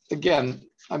 again,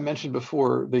 I mentioned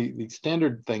before, the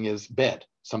standard thing is bed,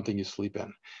 something you sleep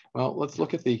in. Well, let's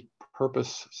look at the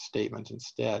purpose statement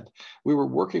instead. We were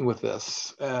working with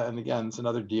this, and again, it's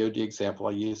another DoD example.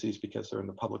 I use these because they're in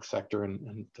the public sector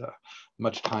and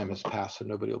much time has passed, so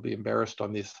nobody will be embarrassed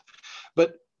on these.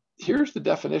 But here's the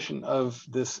definition of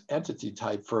this entity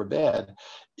type for a bed.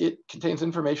 It contains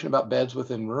information about beds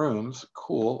within rooms.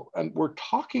 Cool. And we're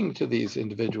talking to these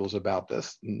individuals about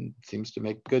this. And it seems to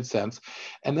make good sense.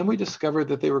 And then we discovered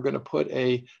that they were going to put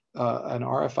an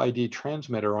RFID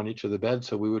transmitter on each of the beds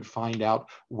so we would find out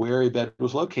where a bed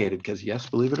was located. Because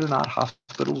yes, believe it or not,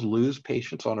 hospitals lose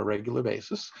patients on a regular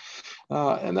basis.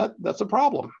 And that's a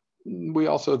problem. We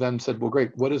also then said, well,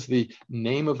 great, what is the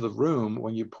name of the room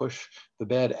when you push the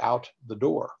bed out the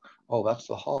door? Oh, that's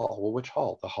the hall. Well, which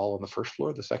hall? The hall on the first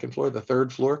floor, the second floor, the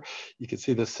third floor? You can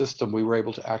see the system. We were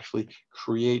able to actually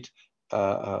create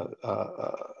a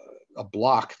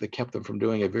block that kept them from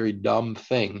doing a very dumb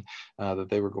thing that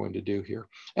they were going to do here.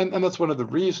 And that's one of the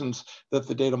reasons that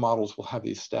the data models will have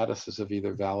these statuses of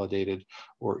either validated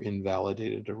or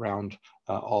invalidated around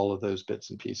all of those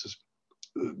bits and pieces.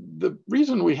 The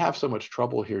reason we have so much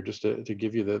trouble here, just to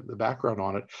give you the background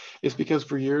on it, is because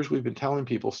for years we've been telling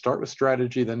people start with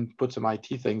strategy, then put some IT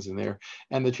things in there,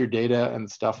 and that your data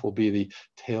and stuff will be the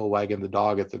tail wagging the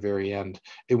dog at the very end.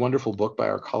 A wonderful book by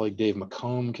our colleague Dave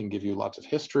McComb can give you lots of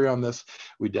history on this.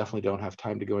 We definitely don't have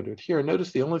time to go into it here.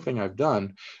 Notice the only thing I've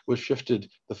done was shifted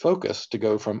the focus to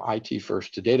go from IT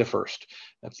first to data first.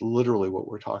 That's literally what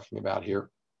we're talking about here.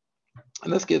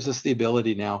 And this gives us the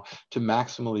ability now to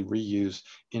maximally reuse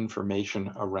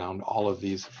information around all of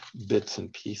these bits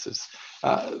and pieces.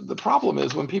 The problem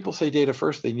is when people say data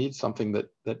first, they need something that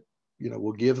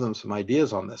will give them some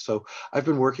ideas on this. So I've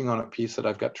been working on a piece that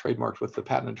I've got trademarked with the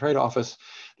Patent and Trade Office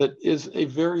that is a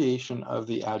variation of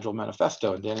the Agile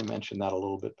Manifesto. And Danny mentioned that a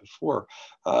little bit before.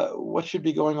 What should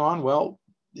be going on? Well,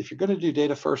 if you're going to do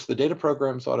data first, the data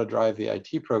programs ought to drive the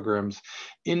IT programs.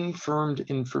 Informed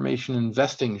information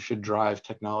investing should drive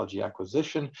technology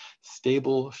acquisition.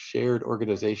 Stable shared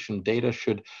organization data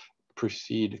should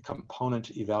precede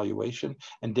component evaluation,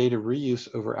 and data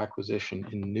reuse over acquisition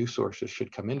in new sources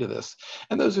should come into this.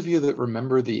 And those of you that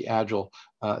remember the Agile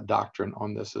doctrine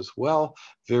on this as well,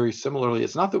 very similarly,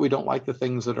 it's not that we don't like the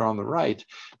things that are on the right,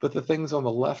 but the things on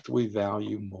the left we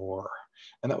value more.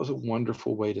 And that was a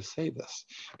wonderful way to say this,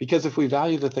 because if we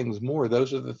value the things more,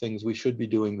 those are the things we should be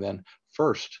doing then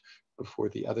first before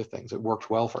the other things. It worked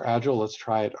well for Agile. Let's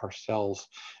try it ourselves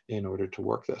in order to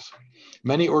work this.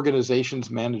 Many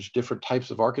organizations manage different types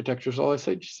of architectures. All I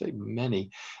say, just say many.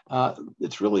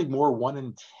 It's really more 1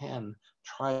 in 10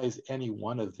 tries any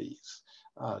one of these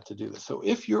to do this. So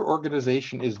if your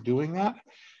organization is doing that,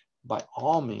 by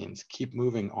all means, keep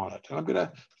moving on it. And I'm going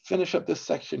to finish up this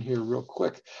section here real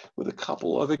quick with a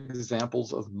couple of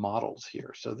examples of models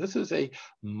here. So this is a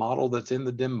model that's in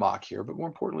the DIMBOK here, but more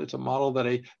importantly, it's a model that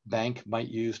a bank might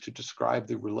use to describe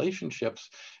the relationships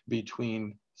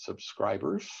between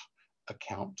subscribers,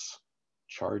 accounts,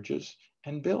 charges,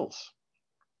 and bills.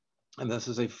 And this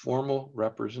is a formal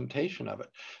representation of it.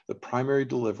 The primary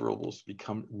deliverables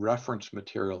become reference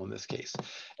material in this case.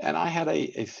 And I had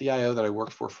a CIO that I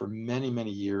worked for many,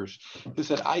 many years who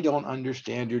said, I don't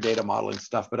understand your data modeling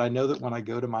stuff, but I know that when I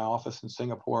go to my office in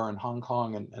Singapore and Hong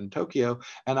Kong and Tokyo,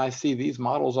 and I see these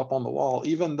models up on the wall,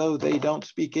 even though they don't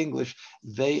speak English,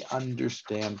 they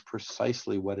understand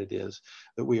precisely what it is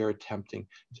that we are attempting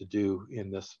to do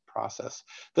in this process.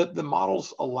 That the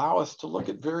models allow us to look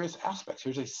at various aspects.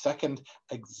 Here's a second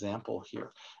example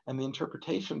here. And the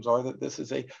interpretations are that this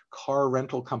is a car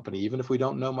rental company. Even if we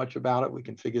don't know much about it, we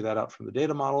can figure that out from the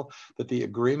data model, that the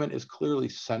agreement is clearly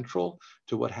central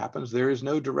to what happens. There is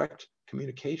no direct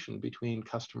communication between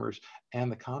customers and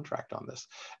the contract on this.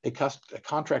 A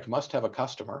contract must have a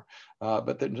customer,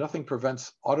 but that nothing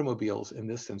prevents automobiles in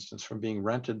this instance from being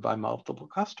rented by multiple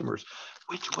customers,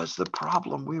 which was the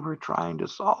problem we were trying to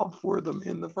solve for them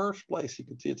in the first place. You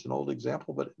can see it's an old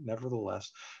example, but it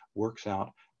nevertheless works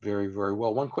out very, very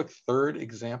well. One quick third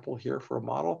example here for a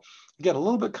model. Again, a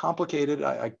little bit complicated.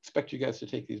 I expect you guys to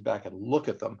take these back and look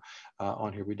at them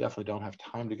on here. We definitely don't have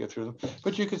time to go through them,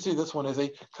 but you can see this one is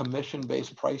a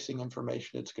commission-based pricing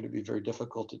information. It's going to be very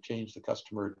difficult to change the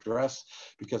customer address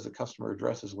because the customer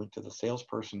address is linked to the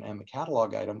salesperson and the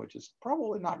catalog item, which is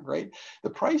probably not great.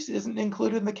 The price isn't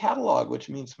included in the catalog, which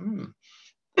means,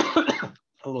 a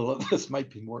little of this might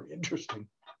be more interesting.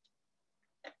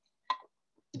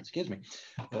 Excuse me,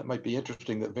 it might be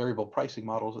interesting that variable pricing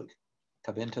models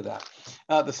come into that.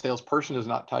 The salesperson is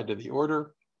not tied to the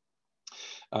order.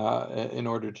 In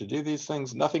order to do these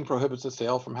things, nothing prohibits a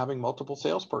sale from having multiple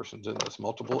salespersons in this.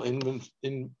 Multiple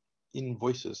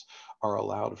invoices are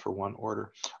allowed for one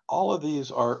order. All of these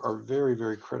are very,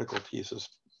 very critical pieces,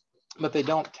 but they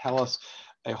don't tell us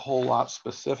a whole lot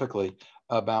specifically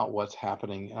about what's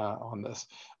happening on this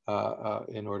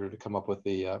in order to come up with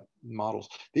the models.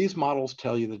 These models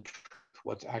tell you the truth,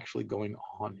 what's actually going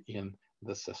on in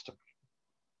the system.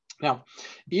 Now,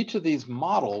 each of these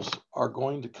models are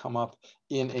going to come up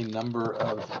in a number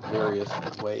of various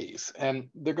ways, and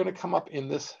they're going to come up in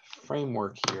this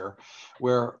framework here,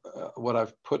 where what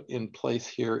I've put in place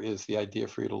here is the idea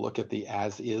for you to look at the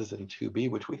as is and to be,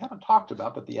 which we haven't talked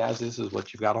about, but the as is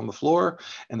what you've got on the floor,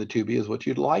 and the to be is what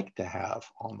you'd like to have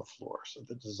on the floor. So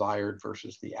the desired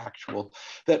versus the actual,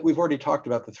 that we've already talked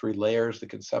about the three layers, the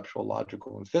conceptual,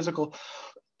 logical, and physical.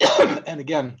 And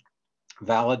again,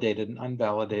 validated and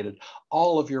unvalidated,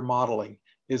 all of your modeling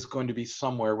is going to be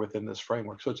somewhere within this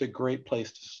framework. So it's a great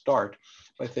place to start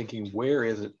by thinking, where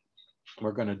is it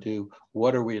we're going to do?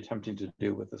 What are we attempting to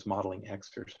do with this modeling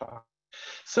exercise?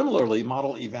 Similarly,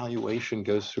 model evaluation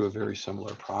goes through a very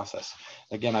similar process.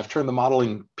 Again, I've turned the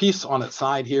modeling piece on its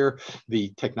side here.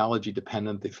 The technology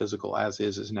dependent, the physical as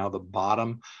is now the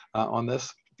bottom on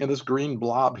this. And this green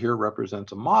blob here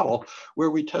represents a model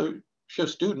where we show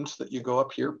students that you go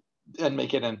up here and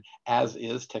make it an as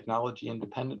is technology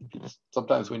independent.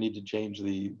 Sometimes we need to change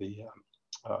the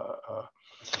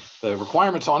the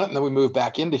requirements on it, and then we move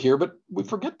back into here, but we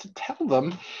forget to tell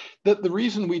them that the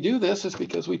reason we do this is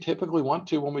because we typically want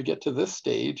to, when we get to this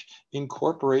stage,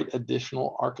 incorporate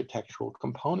additional architectural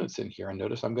components in here. And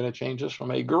notice I'm going to change this from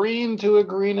a green to a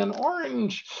green and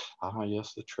orange. Ah,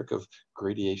 yes, the trick of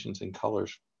gradations in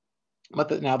colors.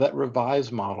 But now that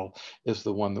revised model is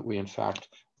the one that we in fact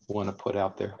want to put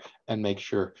out there and make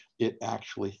sure it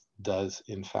actually does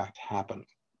in fact happen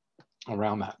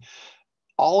around that.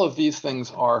 All of these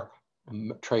things are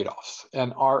trade-offs,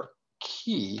 and our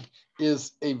key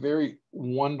is a very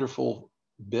wonderful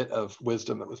bit of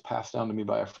wisdom that was passed down to me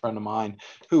by a friend of mine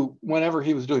who, whenever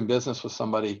he was doing business with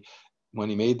somebody, when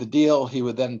he made the deal, he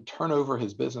would then turn over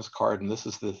his business card, and this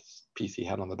is the piece he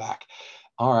had on the back.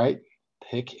 All right,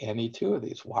 pick any two of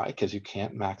these. Why? Because you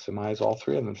can't maximize all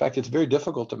three of them. In fact, it's very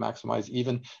difficult to maximize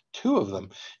even two of them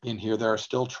in here. There are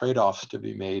still trade-offs to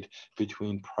be made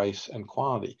between price and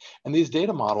quantity. And these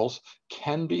data models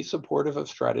can be supportive of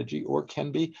strategy or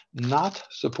can be not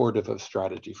supportive of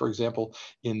strategy. For example,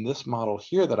 in this model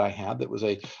here that I had, that was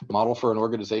a model for an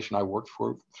organization I worked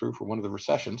through for one of the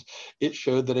recessions, it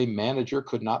showed that a manager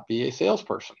could not be a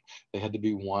salesperson. They had to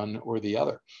be one or the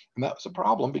other. And that was a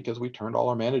problem because we turned all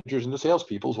our managers into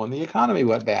salespeople when the economy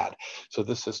went bad. So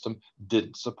the system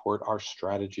didn't support our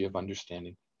strategy of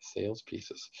understanding sales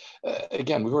pieces.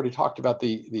 Again, we've already talked about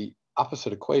the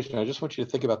opposite equation. I just want you to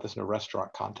think about this in a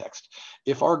restaurant context.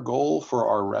 If our goal for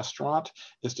our restaurant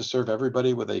is to serve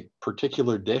everybody with a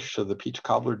particular dish, so the peach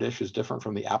cobbler dish is different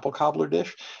from the apple cobbler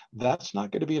dish, that's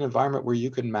not going to be an environment where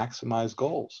you can maximize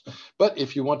goals. But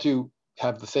if you want to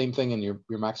have the same thing and you're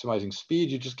maximizing speed,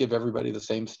 you just give everybody the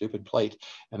same stupid plate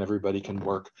and everybody can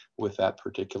work with that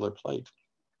particular plate.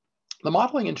 The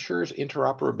modeling ensures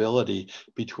interoperability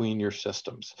between your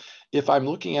systems. If I'm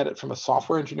looking at it from a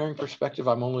software engineering perspective,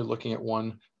 I'm only looking at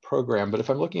one program. But if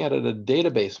I'm looking at it a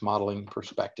database modeling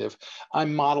perspective,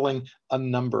 I'm modeling a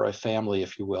number, a family,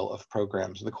 if you will, of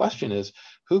programs. And the question is,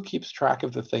 who keeps track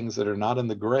of the things that are not in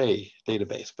the gray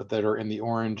database, but that are in the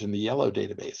orange and the yellow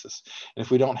databases? And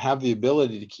if we don't have the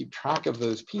ability to keep track of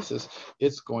those pieces,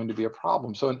 it's going to be a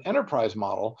problem. So an enterprise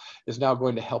model is now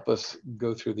going to help us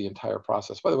go through the entire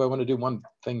process. By the way, I want to do one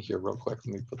thing here real quick.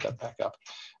 Let me put that back up.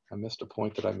 I missed a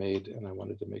point that I made, and I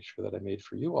wanted to make sure that I made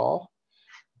for you all,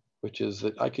 which is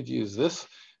that I could use this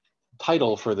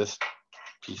title for this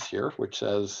piece here, which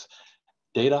says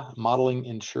data modeling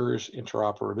ensures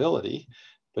interoperability,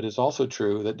 but it's also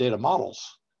true that data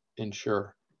models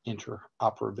ensure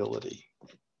interoperability.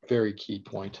 Very key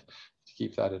point to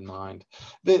keep that in mind.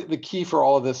 The key for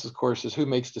all of this, of course, is who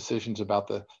makes decisions about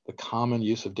the common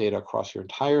use of data across your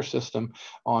entire system,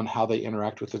 on how they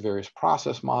interact with the various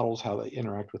process models, how they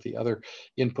interact with the other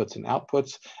inputs and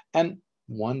outputs. And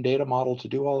one data model to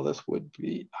do all of this would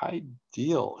be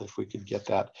ideal if we could get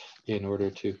that in order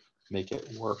to make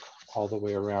it work all the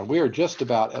way around. We are just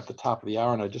about at the top of the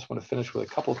hour, and I just want to finish with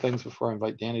a couple of things before I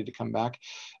invite Danny to come back.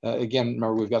 Again,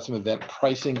 remember, we've got some event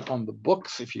pricing on the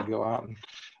books if you go out and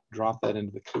drop that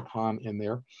into the coupon in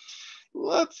there.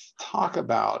 Let's talk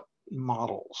about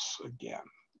models again.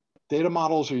 Data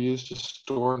models are used to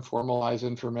store and formalize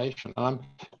information. And I'm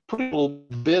putting a little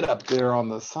bit up there on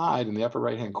the side in the upper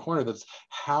right-hand corner. That's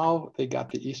how they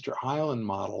got the Easter Island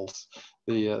models,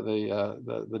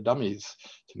 the dummies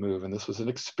to move. And this was an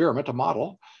experiment, a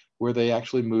model, where they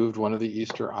actually moved one of the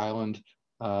Easter Island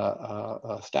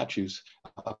statues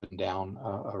up and down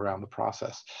around the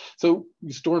process. So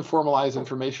you store and formalize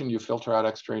information, you filter out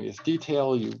extraneous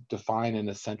detail, you define an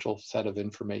essential set of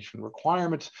information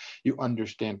requirements, you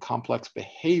understand complex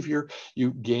behavior,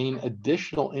 you gain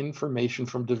additional information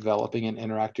from developing and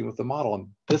interacting with the model. And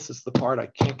this is the part I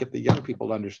can't get the young people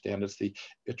to understand. It's the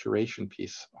iteration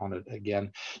piece on it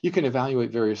again. You can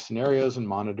evaluate various scenarios and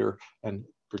monitor and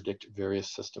predict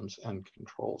various systems and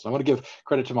controls. I want to give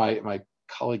credit to my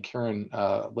colleague Karen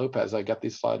Lopez. I got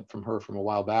these slides from her from a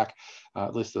while back,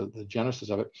 at least the genesis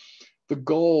of it. The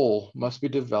goal must be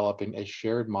developing a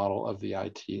shared model of the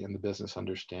IT and the business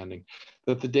understanding,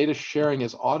 that the data sharing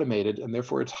is automated and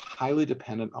therefore it's highly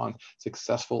dependent on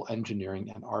successful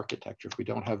engineering and architecture. If we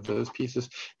don't have those pieces,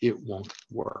 it won't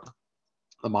work.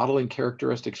 The modeling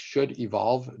characteristics should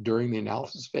evolve during the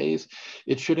analysis phase.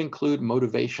 It should include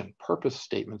motivation, purpose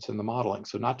statements in the modeling.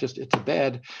 So not just it's a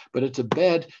bed, but it's a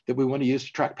bed that we want to use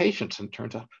to track patients. And it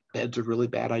turns out beds are really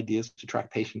bad ideas to track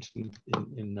patients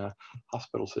in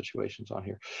hospital situations on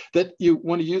here. That you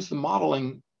want to use the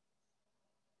modeling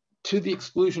to the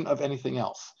exclusion of anything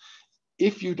else.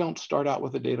 If you don't start out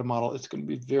with a data model, it's going to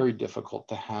be very difficult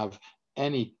to have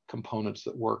any components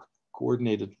that work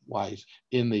coordinated wise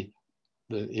in the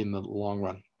long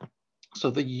run. So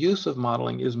the use of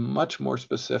modeling is much more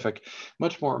specific,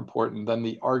 much more important than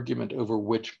the argument over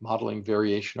which modeling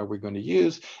variation are we going to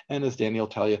use. And as Danny will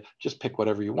tell you, just pick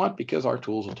whatever you want because our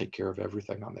tools will take care of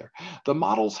everything on there. The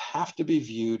models have to be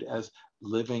viewed as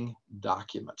living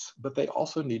documents, but they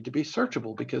also need to be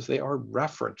searchable because they are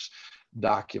reference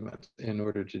documents in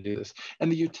order to do this.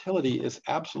 And the utility is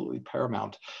absolutely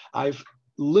paramount. I've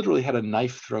literally had a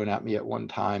knife thrown at me at one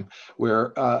time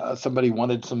where somebody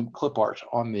wanted some clip art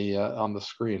on the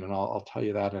screen, and I'll tell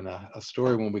you that in a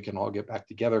story when we can all get back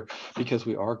together, because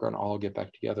we are going to all get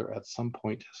back together at some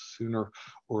point sooner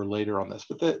or later on this.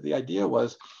 But the idea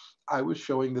was, I was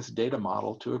showing this data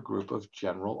model to a group of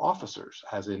general officers,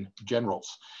 as in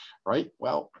generals, right?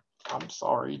 Well, I'm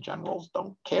sorry, generals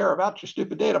don't care about your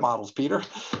stupid data models, Peter.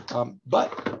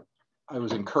 But I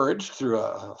was encouraged through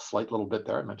a slight little bit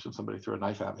there. I mentioned somebody threw a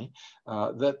knife at me,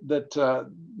 that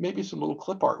maybe some little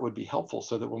clip art would be helpful,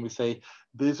 so that when we say,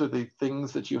 these are the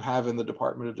things that you have in the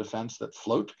Department of Defense that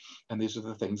float, and these are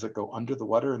the things that go under the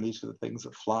water, and these are the things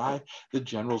that fly, the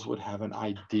generals would have an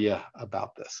idea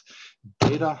about this.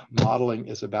 Data modeling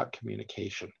is about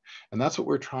communication, and that's what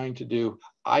we're trying to do.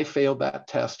 I failed that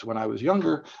test when I was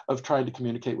younger of trying to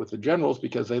communicate with the generals,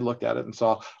 because they looked at it and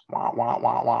saw wah, wah,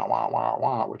 wah, wah, wah, wah,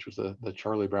 wah, which was the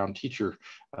Charlie Brown teacher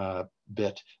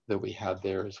bit that we had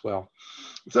there as well.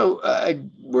 So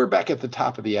we're back at the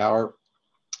top of the hour.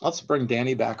 Let's bring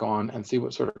Danny back on and see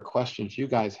what sort of questions you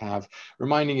guys have.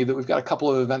 Reminding you that we've got a couple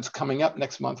of events coming up.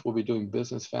 Next month, we'll be doing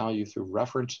business value through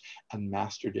reference and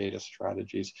master data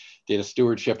strategies, data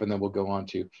stewardship, and then we'll go on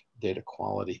to data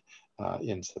quality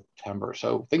in September.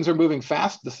 So things are moving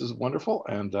fast. This is wonderful.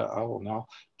 And I will now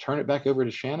turn it back over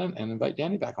to Shannon and invite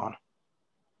Danny back on.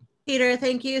 Peter,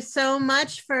 thank you so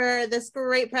much for this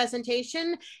great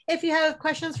presentation. If you have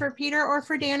questions for Peter or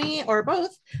for Danny or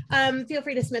both, feel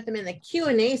free to submit them in the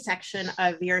Q&A section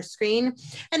of your screen.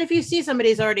 And if you see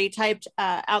somebody's already typed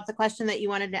out the question that you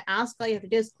wanted to ask, all you have to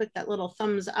do is click that little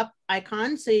thumbs up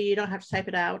icon, so you don't have to type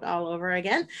it out all over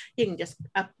again. You can just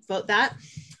upvote that.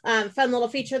 Fun little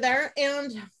feature there.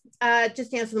 And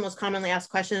just answer the most commonly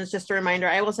asked questions. Just a reminder,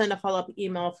 I will send a follow-up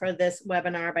email for this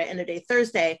webinar by end of day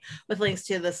Thursday with links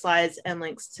to the slides and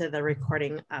links to the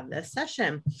recording of this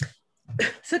session.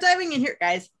 So diving in here,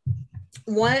 guys,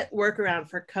 what workaround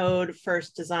for code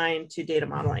first design to data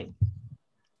modeling?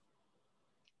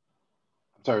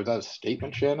 I'm sorry, was that a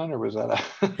statement, Shannon, or was that a...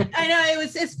 I know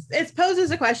it's posed as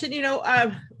a question, you know,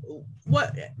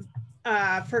 what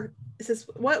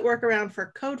workaround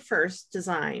for code first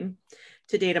design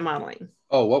to data modeling?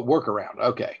 Oh, what workaround?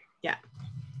 Okay. Yeah.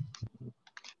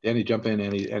 Danny, jump in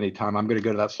any time. I'm going to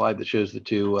go to that slide that shows the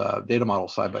two data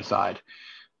models side by side,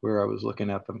 where I was looking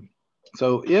at them.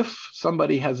 So if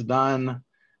somebody has done,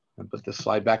 and put this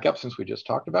slide back up since we just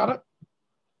talked about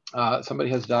it, somebody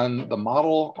has done the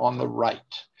model on the right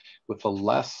with the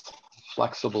less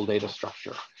flexible data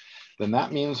structure, then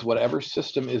that means whatever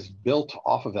system is built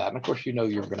off of that, and of course, you know,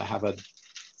 you're going to have a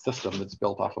system that's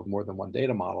built off of more than one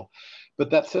data model,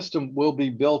 but that system will be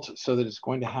built so that it's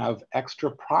going to have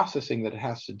extra processing that it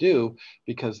has to do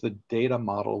because the data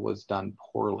model was done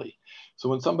poorly. So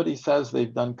when somebody says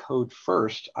they've done code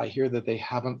first, I hear that they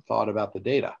haven't thought about the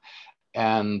data.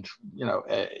 And, you know,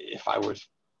 if I was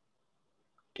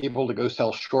able to go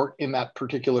sell short in that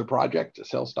particular project, to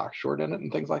sell stock short in it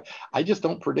and things like, I just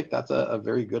don't predict that's a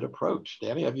very good approach.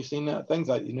 Danny, have you seen things?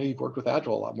 You know, you've worked with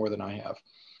Agile a lot more than I have.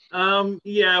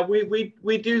 Yeah,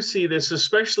 we do see this,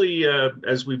 especially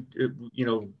as we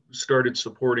started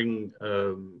supporting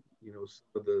the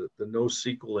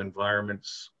NoSQL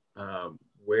environments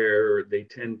where they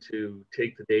tend to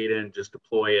take the data and just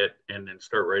deploy it and then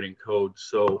start writing code.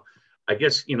 So I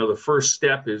guess the first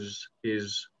step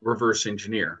is reverse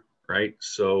engineer, right?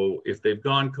 So if they've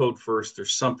gone code first,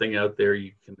 there's something out there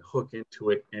you can hook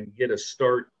into it and get a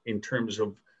start in terms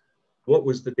of what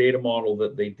was the data model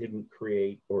that they didn't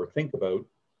create or think about,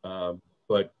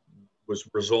 but was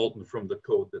resultant from the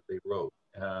code that they wrote.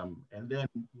 And then,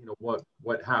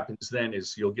 what happens then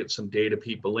is you'll get some data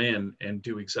people in and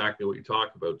do exactly what you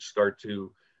talk about, start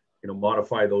to,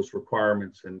 modify those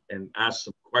requirements and ask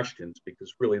some questions,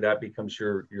 because really that becomes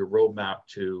your roadmap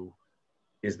to,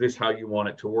 is this how you want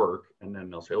it to work? And then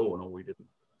they'll say, oh, no, we didn't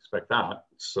expect that.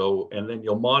 So, and then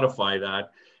you'll modify that.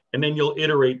 And then you'll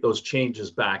iterate those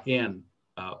changes back in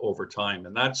over time.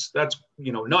 And that's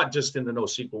not just in the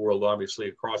NoSQL world, obviously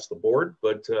across the board,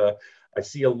 but I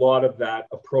see a lot of that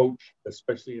approach,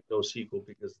 especially in NoSQL,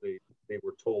 because they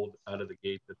were told out of the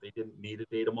gate that they didn't need a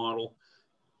data model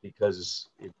because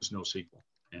it was NoSQL.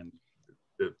 And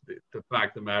the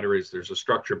fact of the matter is there's a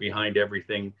structure behind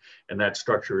everything, and that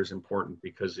structure is important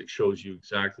because it shows you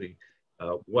exactly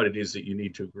what it is that you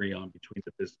need to agree on between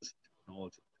the business and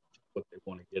technology, what they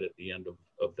want to get at the end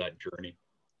of that journey.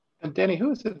 And Danny,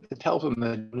 who is it that tells them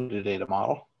they don't need a data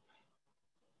model?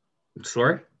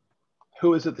 Sorry?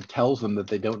 Who is it that tells them that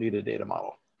they don't need a data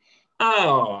model?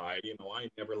 Oh, you know, I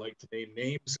never like to name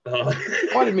names. Well,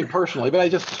 I didn't mean personally, but I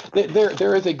just,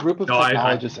 there is a group of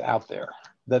technologists out there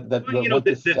that well, you know, want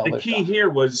to sell the their key stuff. here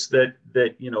was that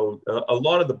you know, a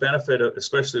lot of the benefit,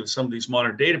 especially of some of these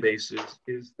modern databases,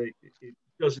 is that it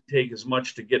doesn't take as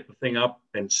much to get the thing up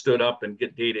and stood up and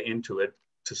get data into it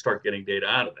to start getting data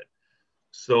out of it.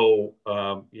 So,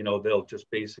 you know, they'll just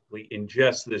basically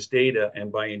ingest this data,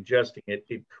 and by ingesting it,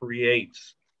 it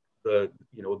creates the,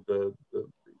 you know,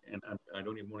 and I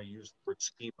don't even want to use the word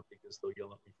schema because they'll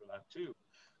yell at me for that too.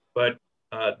 But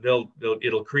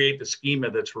it'll create the schema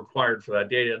that's required for that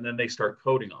data, and then they start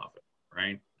coding off it,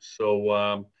 right?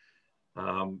 So,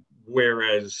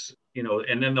 whereas, you know,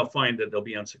 and then they'll find that they'll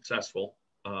be unsuccessful,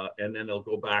 and then they'll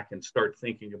go back and start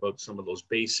thinking about some of those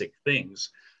basic things.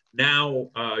 Now,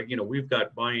 you know, we've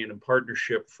got buy-in and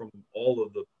partnership from all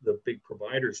of the big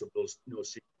providers of those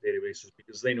NoSQL databases,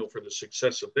 because they know for the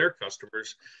success of their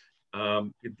customers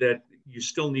that you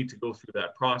still need to go through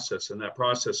that process, and that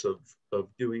process of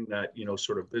doing that, you know,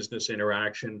 sort of business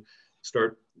interaction,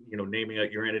 start, you know, naming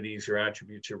out your entities, your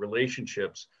attributes, your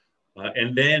relationships,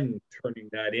 and then turning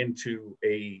that into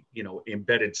a, you know,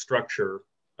 embedded structure,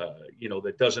 you know,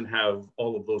 that doesn't have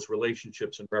all of those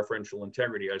relationships and referential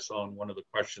integrity. I saw in one of the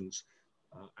questions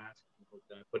asking about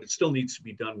that, but it still needs to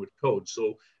be done with code.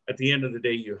 So at the end of the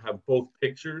day, you have both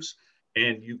pictures,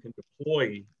 and you can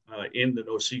deploy in the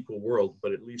NoSQL world,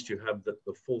 but at least you have the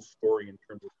full story in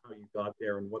terms of how you got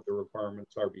there and what the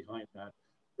requirements are behind that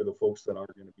for the folks that are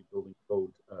going to be building code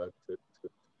to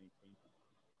maintain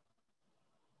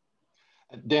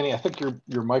that. Danny, I think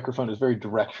your microphone is very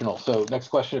directional. So next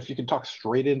question, if you can talk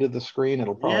straight into the screen,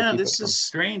 it'll probably keep this is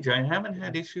strange. I haven't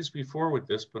had issues before with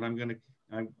this, but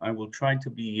I will try to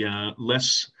be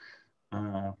less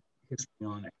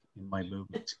histrionic in my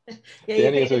movements. Yeah,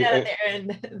 Danny you is faded out there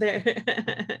and there.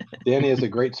 Danny is a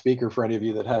great speaker for any of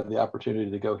you that have the opportunity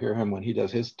to go hear him when he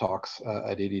does his talks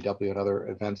at EDW and other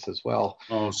events as well.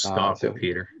 Oh, stop it,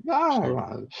 Peter.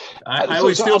 I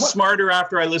always feel smarter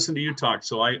after I listen to you talk,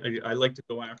 so I like to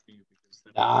go after you.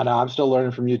 No, I'm still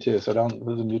learning from you too, so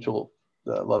there's a mutual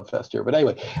love fest here. But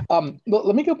anyway,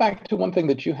 let me go back to one thing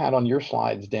that you had on your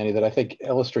slides, Danny, that I think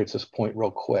illustrates this point real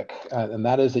quick, and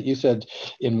that is that you said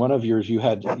in one of yours you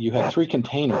had 3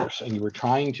 containers, and you were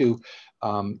trying to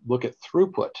look at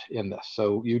throughput in this.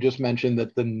 So you just mentioned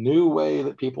that the new way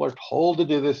that people are told to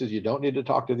do this is you don't need to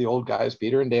talk to the old guys,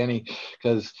 Peter and Danny,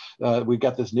 because we've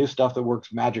got this new stuff that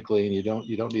works magically, and you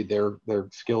don't need their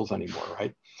skills anymore,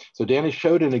 right? So Danny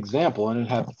showed an example, and it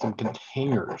had some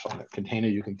containers on it. Container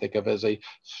you can think of as a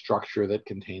structure that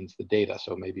contains the data.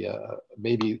 So maybe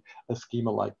a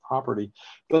schema-like property.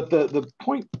 But the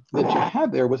point that you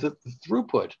had there was that the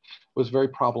throughput was very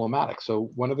problematic.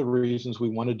 So one of the reasons we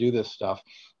want to do this stuff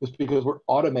is because we're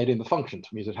automating the functions.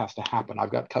 It means it has to happen.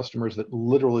 I've got customers that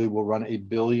literally will run 1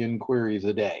 billion queries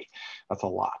a day. That's a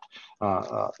lot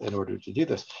in order to do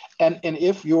this. And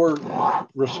if your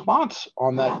response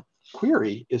on that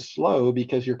query is slow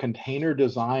because your container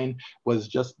design was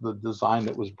just the design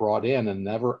that was brought in and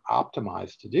never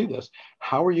optimized to do this,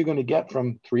 how are you going to get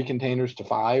from 3 containers to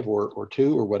 5 or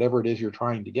 2 or whatever it is you're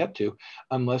trying to get to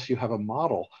unless you have a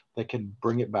model that can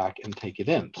bring it back and take it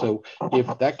in? So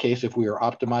if that case, if we are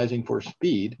optimizing for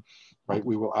speed, right,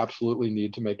 we will absolutely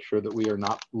need to make sure that we are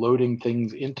not loading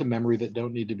things into memory that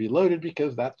don't need to be loaded,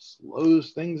 because that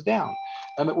slows things down,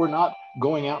 and that we're not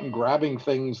going out and grabbing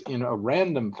things in a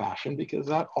random fashion, because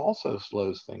that also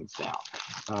slows things down.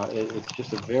 It's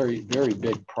just a very, very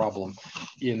big problem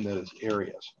in those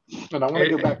areas. And I want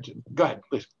to go back to, go ahead,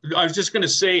 please. I was just going to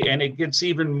say, and it gets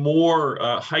even more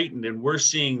heightened, and we're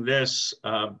seeing this,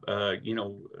 you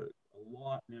know, a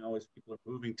lot now as people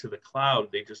are moving to the cloud.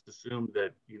 They just assume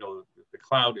that, you know, the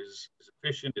cloud is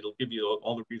efficient. It'll give you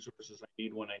all the resources I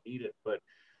need when I need it. But,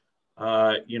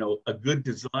 you know, a good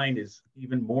design is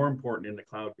even more important in the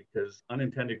cloud, because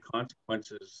unintended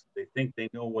consequences, they think they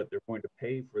know what they're going to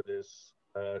pay for this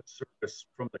service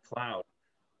from the cloud.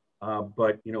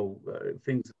 But, you know,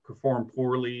 things that perform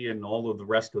poorly and all of the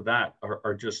rest of that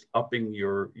are just upping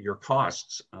your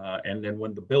costs. And then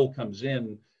when the bill comes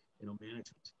in, you know,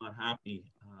 management's not happy,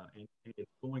 and it's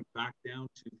going back down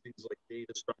to things like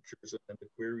data structures and the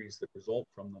queries that result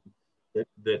from them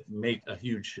that make a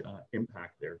huge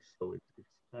impact there. So it's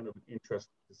kind of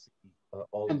interesting to see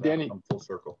all of that come full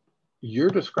circle. You're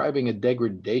describing a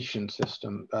degradation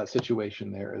system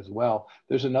situation there as well.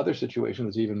 There's another situation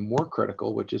that's even more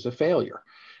critical, which is a failure.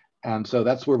 And so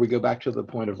that's where we go back to the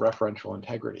point of referential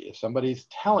integrity. If somebody's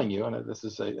telling you, and this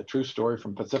is a true story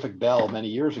from Pacific Bell many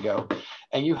years ago,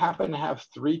 and you happen to have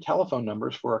 3 telephone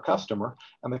numbers for a customer,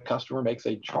 and the customer makes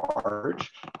a charge,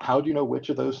 how do you know which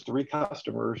of those 3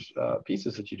 customers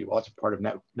pieces that you do? Well, that's part of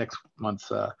next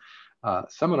month's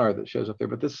seminar that shows up there.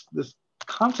 But this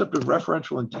concept of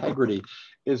referential integrity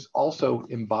is also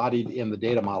embodied in the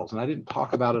data models. And I didn't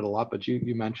talk about it a lot, but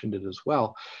you mentioned it as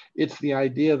well. It's the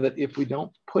idea that if we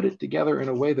don't put it together in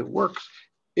a way that works,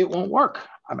 it won't work.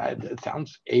 I mean, it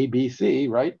sounds ABC,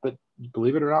 right? But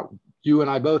believe it or not, you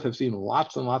and I both have seen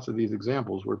lots and lots of these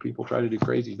examples where people try to do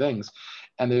crazy things,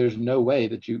 and there's no way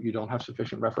that you don't have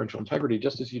sufficient referential integrity,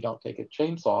 just as you don't take a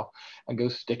chainsaw and go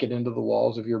stick it into the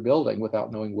walls of your building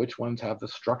without knowing which ones have the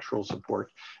structural support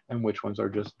and which ones are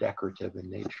just decorative in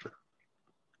nature.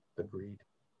 Agreed.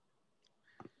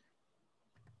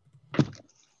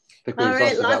 I think we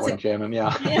exhausted that one, Shannon.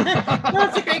 Yeah.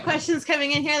 Lots of great questions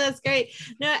coming in here. That's great.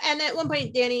 No, and at one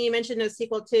point, Danny, you mentioned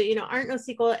NoSQL too. You know, aren't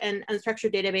NoSQL and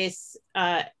unstructured database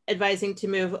advising to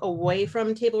move away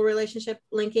from table relationship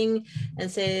linking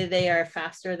and say they are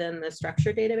faster than the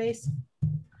structured database?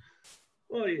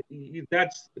 Well,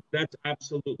 that's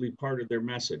absolutely part of their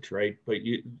message, right? But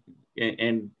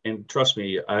and trust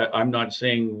me, I'm not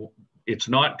saying it's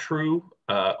not true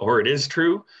or it is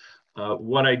true.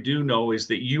 What I do know is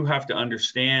that you have to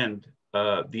understand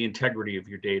the integrity of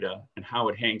your data and how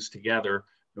it hangs together,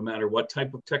 no matter what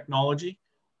type of technology.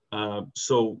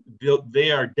 So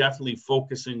they are definitely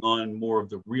focusing on more of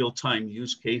the real-time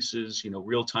use cases, you know,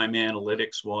 real-time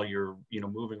analytics while you're, you know,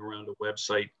 moving around a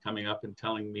website, coming up and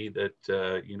telling me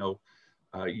that, you know,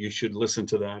 you should listen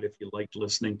to that if you liked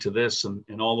listening to this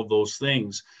and all of those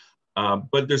things.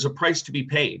 But there's a price to be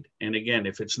paid. And again,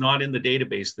 if it's not in the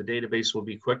database will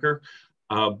be quicker,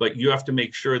 but you have to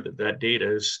make sure that that data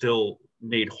is still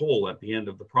made whole at the end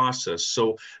of the process.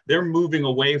 So they're moving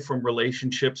away from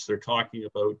relationships. They're talking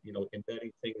about, you know,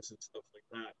 embedding things and stuff like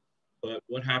that. But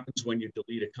what happens when you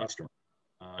delete a customer?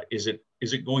 Is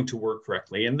it going to work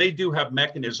correctly? And they do have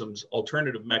mechanisms,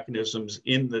 alternative mechanisms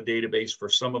in the database for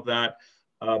some of that.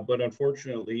 But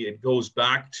unfortunately, it goes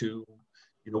back to,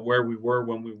 you know, where we were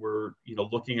when we were, you know,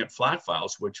 looking at flat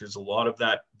files, which is a lot of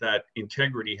that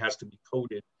integrity has to be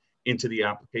coded into the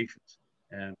applications.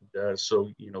 And so,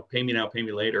 you know, pay me now, pay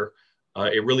me later.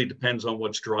 It really depends on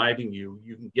what's driving you.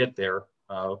 You can get there.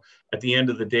 At the end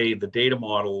of the day, the data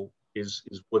model is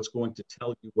what's going to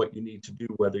tell you what you need to do,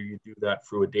 whether you do that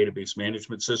through a database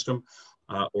management system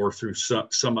or through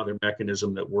some other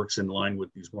mechanism that works in line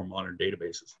with these more modern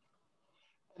databases.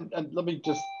 And let me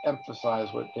just emphasize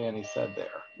what Danny said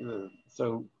there.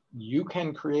 So you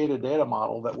can create a data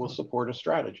model that will support a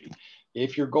strategy.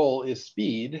 If your goal is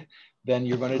speed, then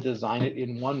you're going to design it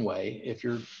in one way. If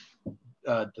your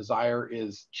desire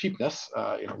is cheapness,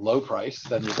 you know, low price,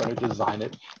 then you're going to design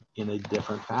it in a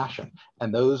different fashion.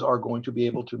 And those are going to be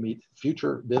able to meet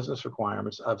future business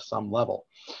requirements of some level.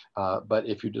 But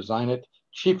if you design it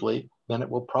cheaply, then it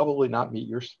will probably not meet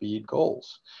your speed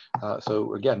goals.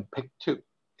 So again, pick 2.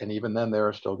 And even then, there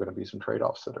are still going to be some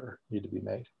trade-offs that need to be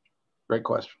made. Great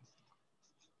question.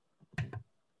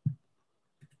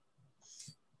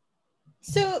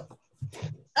 So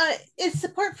is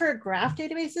support for graph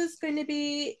databases going to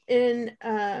be in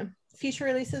future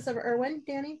releases of Irwin,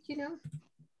 Danny, do you know?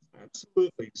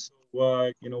 Absolutely.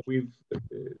 So, you know, we've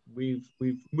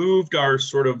moved our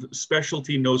sort of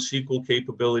specialty NoSQL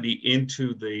capability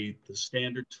into the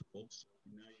standard tools.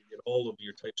 So now you get all of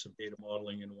your types of data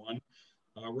modeling in one.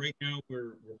 Right now,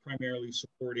 we're primarily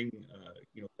supporting,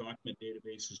 you know, document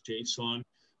databases, JSON,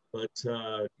 but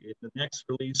in the next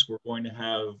release, we're going to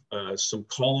have some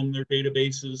columnar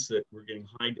databases that we're getting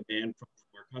high demand from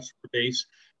our customer base,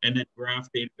 and then graph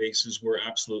databases we're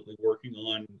absolutely working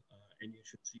on, and you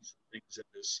should see some things in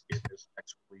this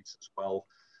next release as well.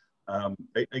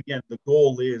 Again, the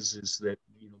goal is that,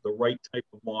 you know, the right type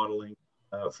of modeling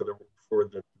for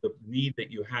the need that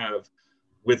you have,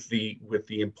 with the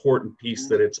important piece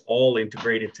that it's all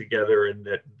integrated together, and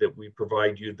that we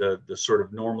provide you the sort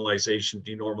of normalization,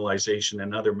 denormalization,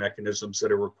 and other mechanisms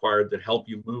that are required that help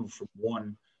you move from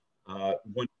one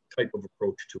type of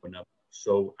approach to another.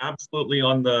 So absolutely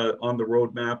on the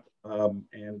roadmap,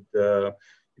 and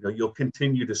you know, you'll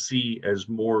continue to see as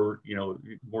more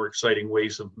exciting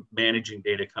ways of managing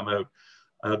data come out.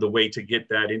 The way to get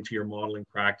that into your modeling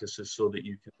practices so that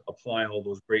you can apply all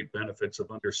those great benefits of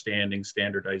understanding,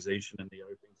 standardization, and the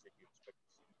other things that you expect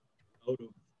to see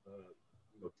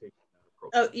out of taking that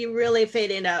approach. Oh, you really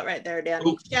faded out right there,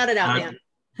 Danny. Shout it out, man.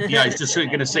 Yeah, I was just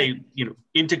going to say,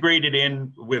 integrate it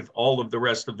in with all of the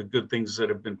rest of the good things that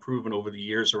have been proven over the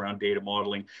years around data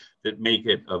modeling that make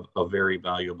it a very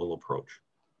valuable approach.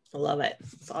 I love it.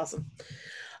 It's awesome.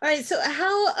 All right, so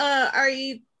how are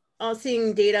you all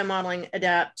seeing data modeling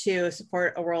adapt to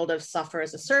support a world of software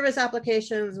as a service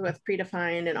applications with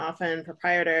predefined and often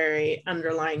proprietary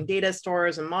underlying data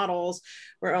stores and models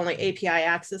where only API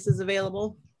access is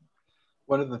available?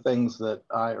 One of the things that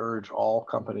I urge all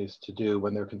companies to do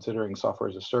when they're considering software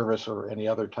as a service or any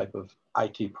other type of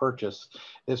IT purchase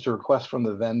is to request from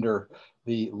the vendor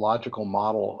the logical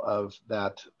model of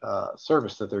that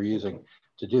service that they're using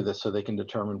to do this, so they can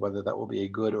determine whether that will be a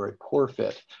good or a poor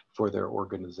fit for their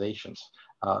organizations.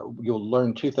 You'll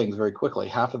learn two things very quickly.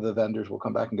 Half of the vendors will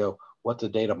come back and go, what's a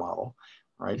data model,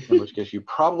 right? In which case you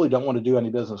probably don't want to do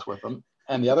any business with them.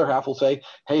 And the other half will say,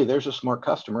 hey, there's a smart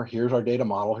customer. Here's our data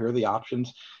model. Here are the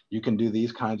options. You can do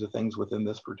these kinds of things within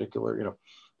this particular,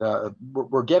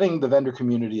 we're getting the vendor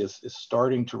community is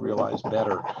starting to realize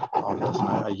better on this. And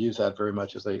I use that very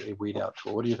much as a weed out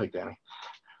tool. What do you think, Danny?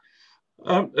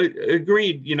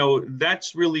 Agreed.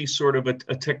 That's really sort of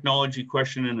a technology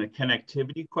question and a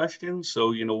connectivity question.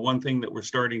 So, one thing that we're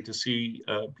starting to see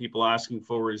people asking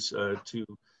for is to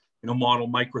model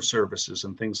microservices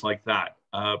and things like that.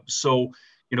 So,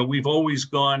 we've always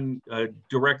gone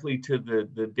directly to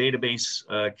the database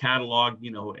catalog,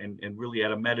 and really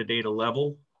at a metadata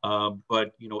level.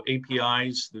 But,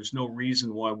 APIs, there's no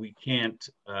reason why we can't,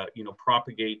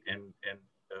 propagate and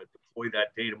deploy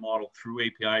that data model through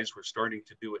APIs. We're starting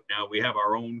to do it now. We have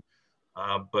our own,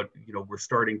 but, we're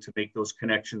starting to make those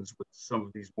connections with some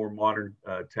of these more modern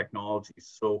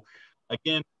technologies. So,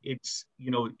 again, it's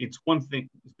one thing.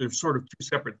 There's sort of two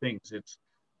separate things. It's,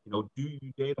 do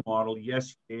you data model?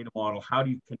 Yes, data model. How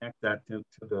do you connect that to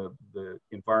the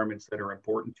environments that are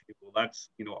important to you? Well, that's,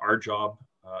 our job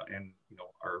and,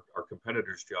 our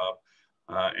competitors' job.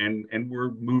 And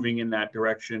we're moving in that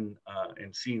direction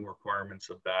and seeing requirements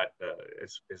of that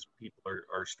as people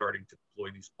are starting to deploy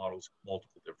these models in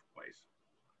multiple different ways.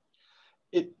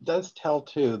 It does tell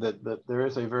too that there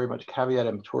is a very much caveat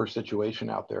emptor situation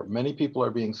out there. Many people are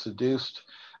being seduced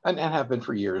and have been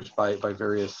for years by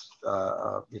various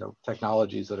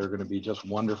technologies that are going to be just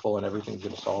wonderful and everything's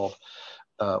going to solve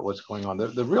what's going on.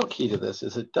 The real key to this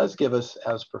is it does give us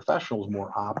as professionals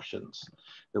more options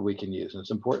that we can use. And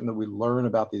it's important that we learn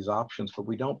about these options, but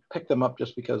we don't pick them up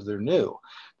just because they're new.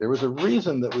 There was a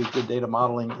reason that we did data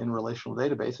modeling in relational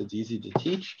database. It's easy to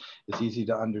teach, it's easy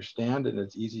to understand, and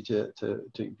it's easy to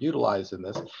utilize in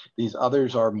this. These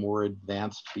others are more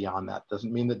advanced beyond that.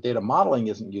 Doesn't mean that data modeling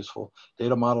isn't useful.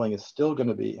 Data modeling is still going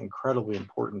to be incredibly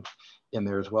important in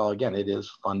there as well. Again, it is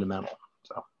fundamental.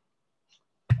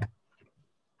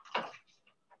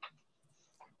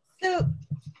 So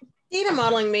data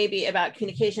modeling may be about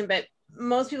communication, but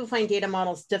most people find data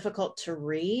models difficult to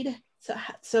read.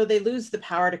 So they lose the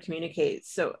power to communicate.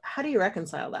 So how do you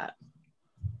reconcile that?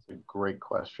 That's a great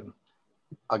question.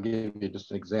 I'll give you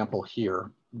just an example here,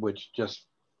 which just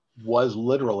was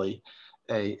literally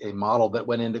a model that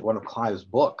went into one of Clive's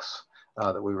books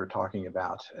that we were talking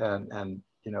about. And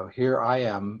here I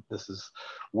am, this is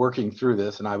working through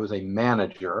this, and I was a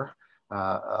manager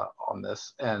on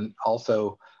this. And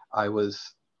also I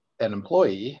was an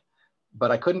employee, but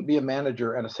I couldn't be a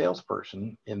manager and a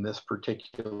salesperson in this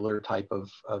particular type of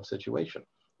situation.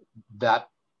 That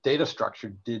data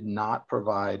structure did not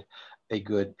provide a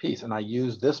good piece. And I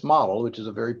used this model, which is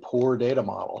a very poor data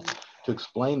model, to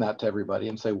explain that to everybody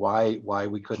and say why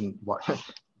we couldn't,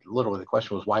 literally the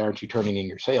question was, why aren't you turning in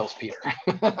your sales, Peter?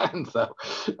 And so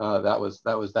that was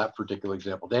that particular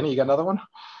example. Danny, you got another one?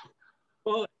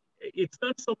 Well, it's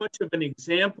not so much of an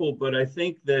example, but I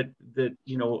think that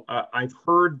I've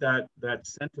heard that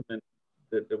sentiment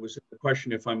that was in the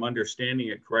question, if I'm understanding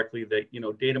it correctly, that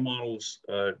data models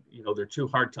they're too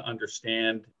hard to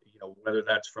understand, whether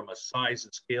that's from a size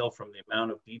and scale, from the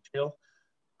amount of detail.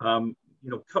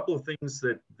 A couple of things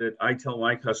that I tell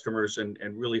my customers and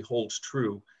really holds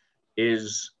true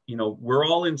is, we're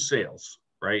all in sales,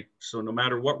 right? So no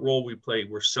matter what role we play,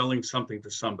 we're selling something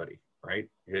to somebody, right?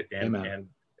 And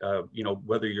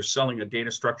whether you're selling a data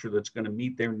structure that's going to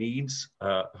meet their needs,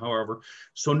 however.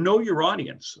 So know your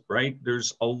audience, right?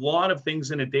 There's a lot of things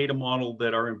in a data model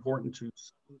that are important to,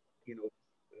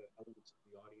 elements of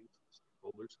the audience,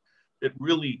 stakeholders, that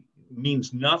really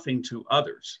means nothing to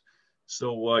others.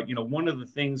 So, one of the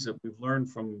things that we've learned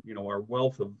from, our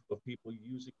wealth of people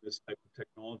using this type of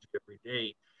technology every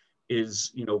day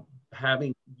is,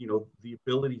 having, the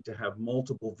ability to have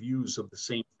multiple views of the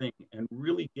same thing and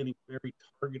really getting very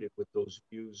targeted with those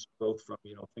views, both from,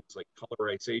 things like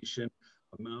colorization,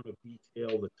 amount of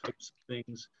detail, the types of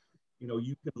things. You know,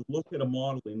 you can look at a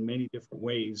model in many different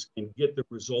ways and get the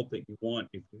result that you want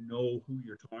if you know who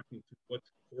you're talking to,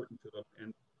 what's important to them,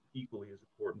 and equally as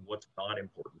important, what's not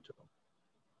important to them.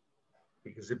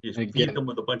 Because if you feed them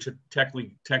with a bunch of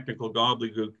technical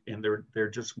gobbledygook and they're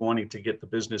just wanting to get the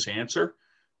business answer,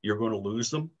 you're going to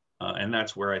lose them. And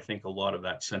that's where I think a lot of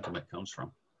that sentiment comes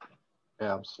from.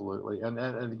 Absolutely. And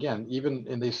again, even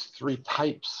in these three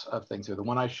types of things here, the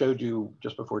one I showed you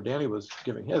just before Danny was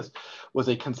giving his was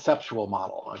a conceptual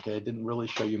model. Okay, it didn't really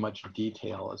show you much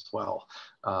detail as well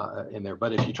in there.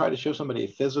 But if you try to show somebody a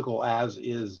physical as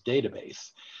is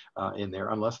database in there,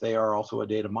 unless they are also a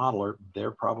data modeler, they're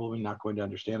probably not going to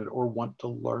understand it or want to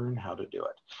learn how to do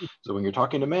it. So when you're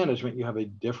talking to management, you have a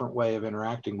different way of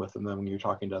interacting with them than when you're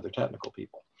talking to other technical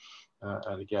people.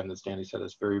 And again, as Danny said,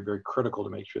 it's very, very critical to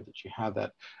make sure that you have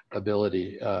that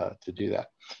ability to do that.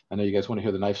 I know you guys want to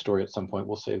hear the knife story at some point.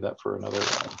 We'll save that for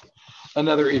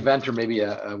another event, or maybe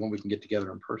when we can get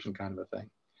together in person kind of a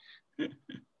thing.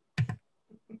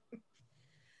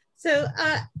 So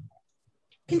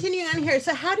continuing on here,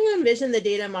 so how do you envision the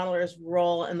data modeler's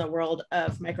role in the world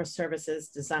of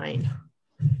microservices design?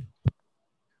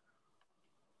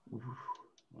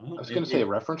 Well, I was going to say a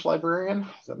reference librarian.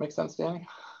 Does that make sense, Danny?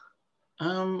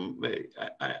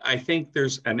 I think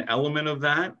there's an element of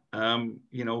that.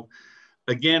 You know,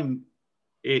 again,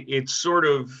 it's sort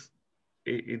of,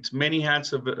 it's many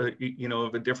hats of, you know,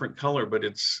 of a different color, but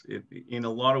in a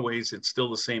lot of ways, it's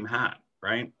still the same hat,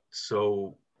 right?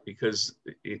 So, because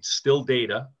it's still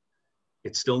data,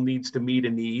 it still needs to meet a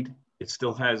need. It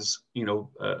still has, you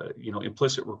know,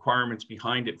 implicit requirements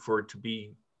behind it for it to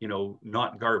be, you know,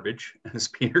 not garbage, as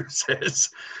Peter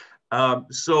says.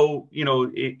 So, you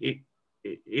know,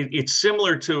 it's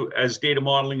similar to as data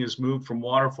modeling has moved from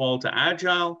waterfall to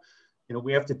agile. You know,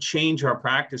 we have to change our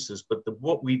practices, but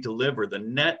what we deliver, the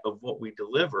net of what we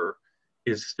deliver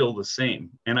is still the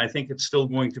same. And I think it's still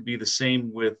going to be the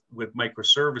same with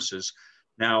microservices.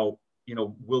 Now, you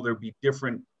know, will there be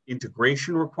different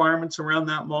integration requirements around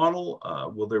that model?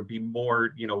 Will there be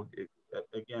more, you know,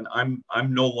 again, I'm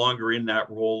no longer in that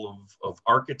role of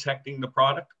architecting the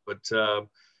product, but,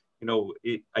 you know,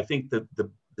 I think that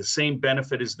the same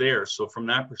benefit is there. So from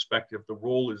that perspective, the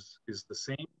role is the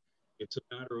same. It's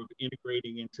a matter of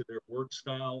integrating into their work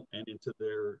style and into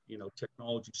their, you know,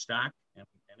 technology stack. And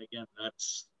again,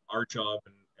 that's our job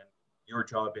and your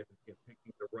job in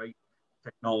picking the right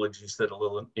technologies that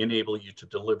will enable you to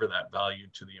deliver that value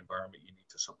to the environment you need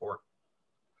to support.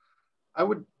 I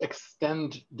would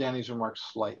extend Danny's remarks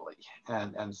slightly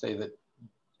and say that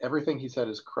everything he said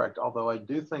is correct, although I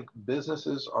do think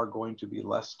businesses are going to be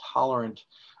less tolerant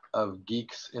of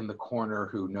geeks in the corner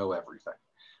who know everything.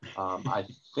 I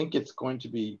think it's going to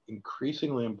be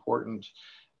increasingly important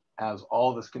as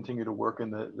all of us continue to work in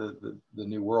the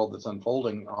new world that's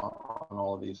unfolding on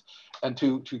all of these, and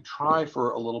to try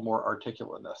for a little more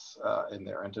articulateness in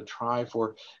there, and to try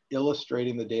for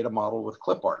illustrating the data model with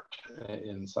clip art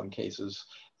in some cases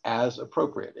as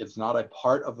appropriate. It's not a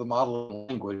part of the modeling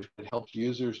language. It helps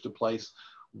users to place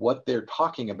what they're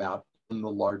talking about in the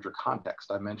larger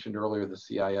context. I mentioned earlier the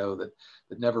CIO that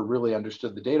never really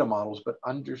understood the data models, but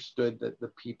understood that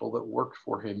the people that worked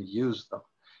for him used them.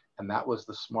 And that was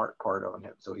the smart part on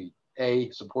him. So he, A,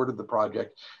 supported the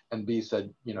project, and B,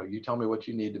 said, you know, you tell me what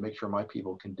you need to make sure my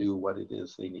people can do what it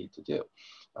is they need to do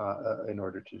in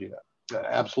order to do that.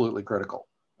 Absolutely critical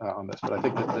on this. But I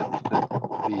think that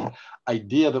the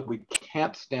idea that we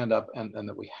can't stand up and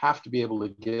that we have to be able to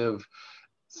give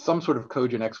some sort of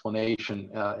cogent explanation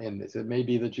in this. It may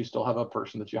be that you still have a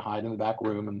person that you hide in the back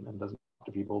room and doesn't talk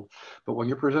to people. But when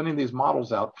you're presenting these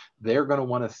models out, they're going to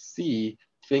want to see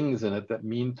things in it that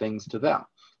mean things to them.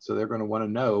 So they're going to want to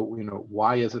know, you know,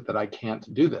 why is it that I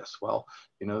can't do this? Well,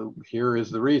 you know, here is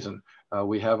the reason.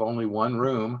 We have only one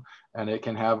room and it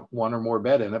can have one or more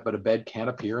bed in it, but a bed can't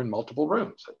appear in multiple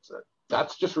rooms.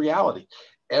 That's just reality.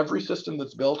 Every system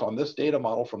that's built on this data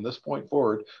model from this point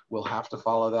forward will have to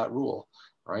follow that rule,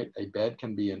 right? A bed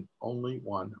can be in only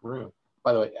one room.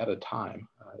 By the way, at a time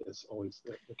is always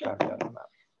the caveat on that.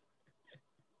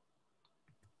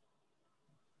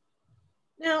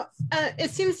 Now, it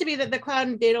seems to be that the cloud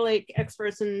and data lake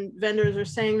experts and vendors are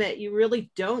saying that you really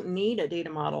don't need a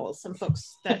data model. Some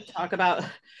folks that talk about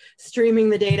streaming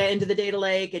the data into the data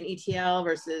lake and ETL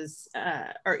versus,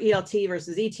 or ELT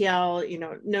versus ETL, you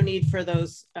know, no need for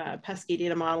those pesky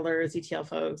data modelers, ETL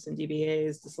folks and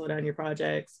DBAs to slow down your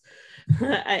projects.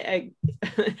 I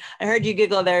heard you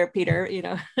giggle there, Peter, you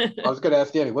know. I was going to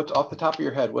ask Danny, what's off the top of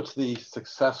your head, what's the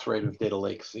success rate of data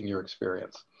lakes in your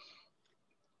experience?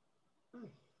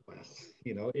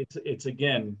 you know, it's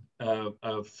again,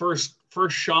 first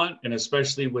shot, and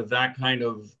especially with that kind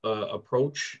of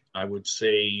approach, I would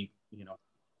say, you know,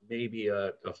 maybe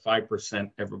a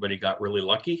 5% everybody got really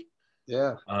lucky.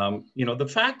 Yeah. You know, the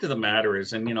fact of the matter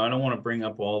is, and, you know, I don't want to bring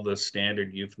up all the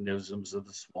standard euphemisms of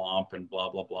the swamp and blah,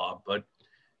 blah, blah, but,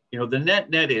 you know, the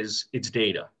net is it's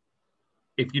data.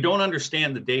 If you don't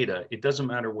understand the data, it doesn't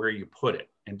matter where you put it.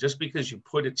 And just because you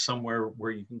put it somewhere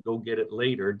where you can go get it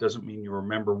later, doesn't mean you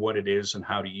remember what it is and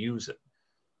how to use it.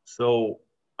 So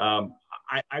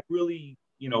I really,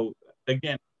 you know,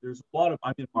 again, there's a lot of,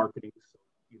 I'm in marketing, so,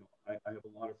 you know, I have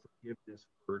a lot of forgiveness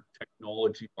for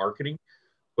technology marketing,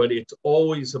 but it's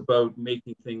always about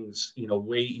making things, you know,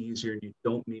 way easier. And you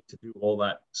don't need to do all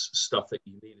that stuff that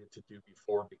you needed to do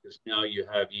before, because now you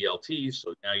have ELT.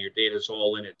 So now your data is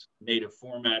all in its native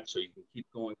format. So you can keep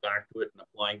going back to it and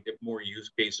applying more use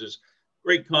cases.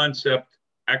 Great concept.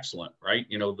 Excellent, right?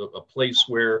 You know, a place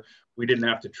where we didn't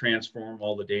have to transform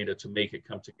all the data to make it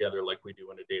come together like we do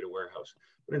in a data warehouse.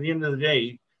 But at the end of the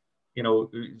day, you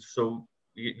know, so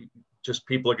just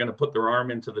people are going to put their arm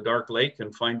into the dark lake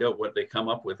and find out what they come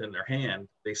up with in their hand.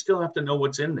 They still have to know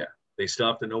what's in there. They still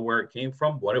have to know where it came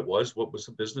from, what it was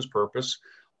the business purpose,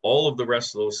 all of the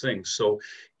rest of those things. So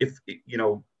if, you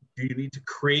know, do you need to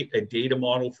create a data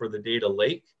model for the data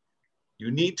lake?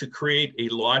 You need to create a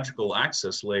logical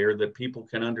access layer that people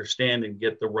can understand and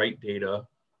get the right data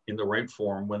in the right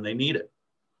form when they need it.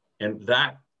 And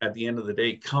that, at the end of the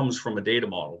day, comes from a data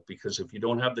model, because if you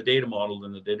don't have the data model,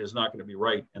 then the data is not going to be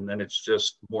right. And then it's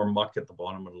just more muck at the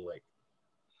bottom of the lake.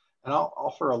 And I'll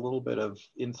offer a little bit of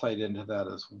insight into that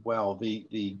as well.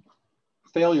 The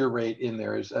failure rate in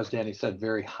there is, as Danny said,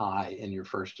 very high in your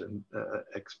first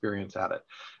experience at it.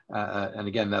 And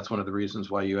again, that's one of the reasons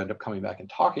why you end up coming back and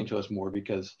talking to us more,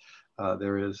 because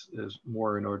there is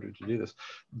more in order to do this.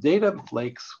 Data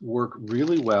lakes work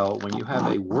really well when you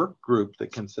have a work group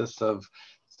that consists of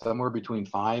somewhere between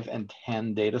 5 and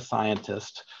 10 data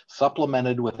scientists,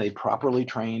 supplemented with a properly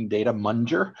trained data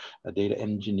munger, a data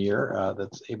engineer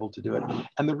that's able to do it.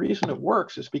 And the reason it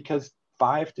works is because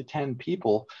 5 to 10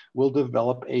 people will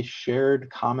develop a shared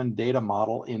common data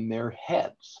model in their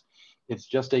heads. It's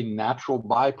just a natural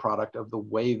byproduct of the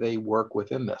way they work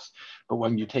within this. But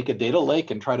when you take a data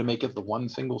lake and try to make it the one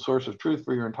single source of truth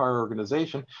for your entire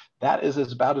organization, that is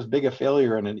about as big a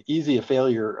failure and an easy a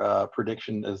failure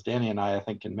prediction as Danny and I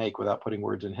think, can make without putting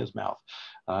words in his mouth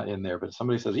in there. But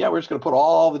somebody says, yeah, we're just going to put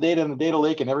all the data in the data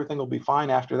lake and everything will be fine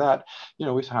after that. You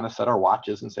know, we kind of set our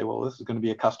watches and say, well, this is going to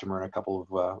be a customer in a couple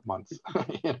of months.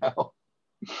 You know,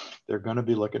 they're going to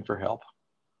be looking for help.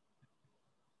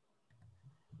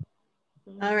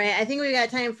 All right, I think we got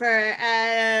time for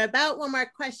about one more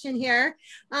question here.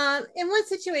 In what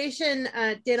situation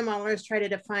data modelers try to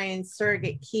define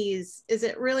surrogate keys? Is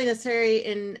it really necessary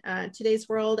in today's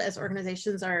world, as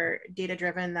organizations are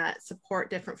data-driven that support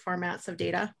different formats of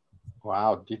data?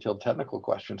 Wow, detailed technical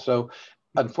question. So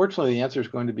unfortunately, the answer is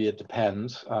going to be it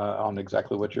depends on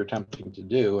exactly what you're attempting to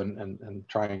do and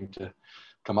trying to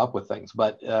come up with things.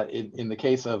 But in the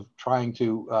case of trying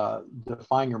to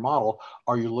define your model,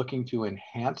 are you looking to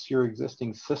enhance your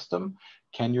existing system?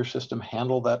 Can your system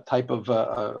handle that type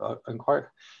of inquiry?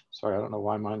 Sorry, I don't know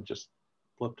why mine just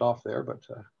flipped off there, but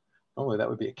normally that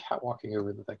would be a cat walking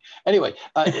over the thing. Anyway,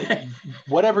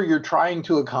 whatever you're trying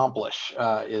to accomplish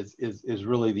is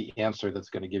really the answer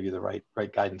that's going to give you the right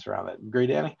guidance around it. Agree,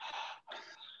 Danny?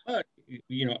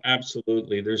 You know,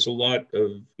 absolutely. There's a lot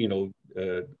of, you know,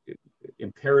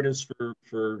 imperatives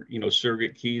for you know,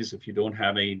 surrogate keys. If you don't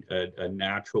have a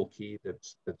natural key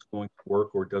that's going to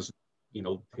work, or doesn't, you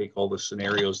know, take all the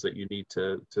scenarios that you need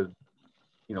to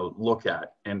you know, look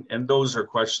at, and those are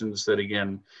questions that,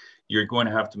 again, you're going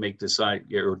to have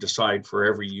to decide for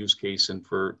every use case and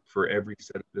for every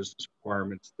set of business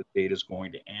requirements that data is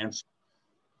going to answer.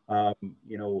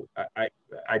 You know,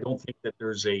 I don't think that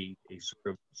there's a sort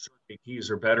of surrogate keys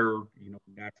are better, you know,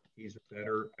 natural keys are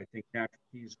better. I think natural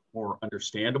keys are more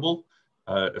understandable,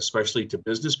 especially to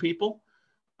business people.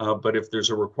 But if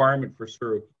there's a requirement for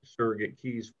surrogate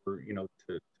keys for, you know,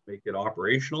 to make it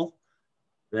operational,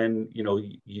 then, you know,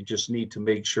 you just need to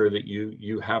make sure that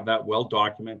you have that well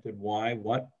documented, why,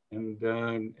 what, and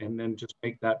then just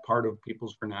make that part of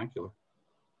people's vernacular.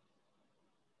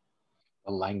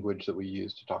 The language that we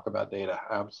use to talk about data.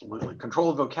 Absolutely.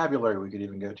 Controlled vocabulary we could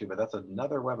even go to, but that's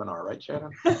another webinar, right,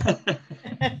 Shannon?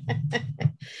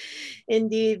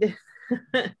 Indeed.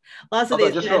 Lots of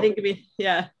these, I think, could be,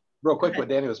 yeah. Real quick, what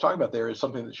Danny was talking about there is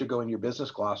something that should go in your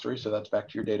business glossary. So that's back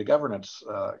to your data governance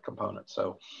component.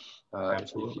 So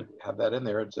if you have that in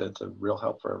there, it's a real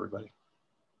help for everybody.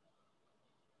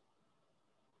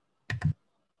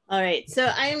 All right, so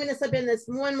I am going to slip in this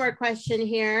one more question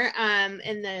here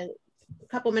in the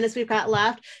couple minutes we've got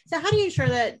left. So how do you ensure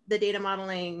that the data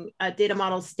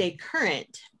models stay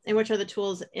current, and which are the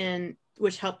tools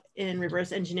which help in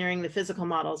reverse engineering the physical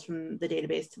models from the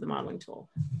database to the modeling tool?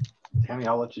 Tammy,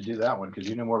 I'll let you do that one because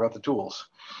you know more about the tools.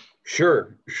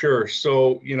 Sure.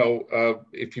 So,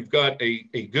 if you've got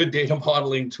a good data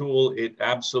modeling tool, it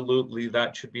absolutely,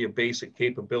 that should be a basic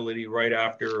capability right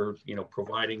after,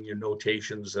 providing your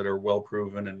notations that are well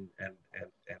proven and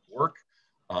work,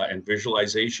 and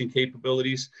visualization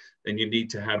capabilities, then you need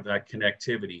to have that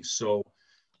connectivity. So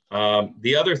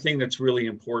the other thing that's really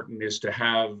important is to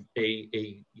have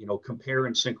a compare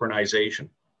and synchronization,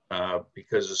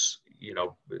 because,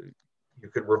 you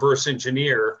could reverse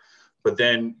engineer, but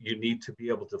then you need to be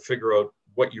able to figure out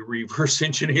what you reverse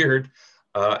engineered.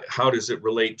 How does it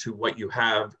relate to what you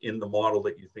have in the model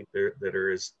that you think that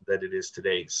it is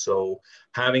today? So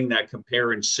having that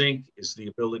compare and sync is the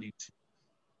ability to,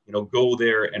 go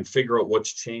there and figure out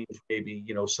what's changed. Maybe,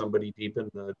 somebody deep in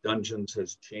the dungeons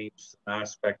has changed an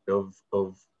aspect of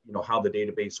how the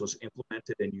database was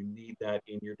implemented, and you need that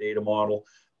in your data model.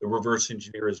 The reverse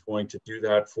engineer is going to do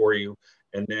that for you.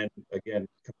 And then again,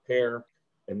 compare,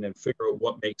 and then figure out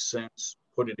what makes sense,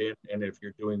 put it in. And if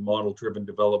you're doing model-driven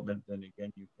development, then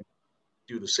again, you can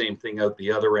do the same thing out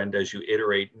the other end as you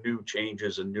iterate new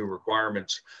changes and new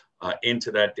requirements into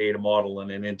that data model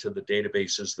and then into the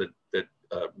databases that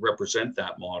represent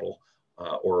that model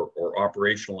or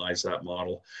operationalize that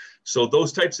model. So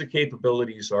those types of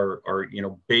capabilities are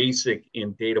basic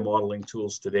in data modeling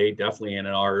tools today, definitely in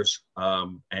ours.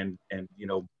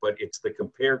 But it's the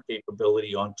compare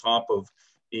capability on top of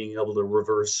being able to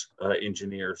reverse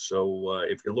engineer. So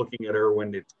if you're looking at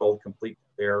Irwin, it's called complete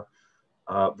compare.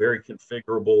 Very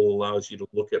configurable, allows you to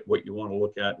look at what you want to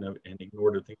look at and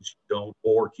ignore the things you don't,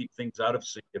 or keep things out of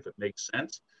sync if it makes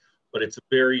sense. But it's a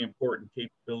very important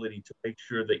capability to make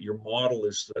sure that your model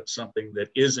is something that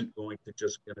isn't going to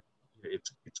just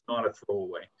it's not a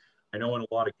throwaway. I know in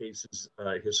a lot of cases,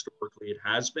 historically it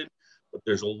has been, but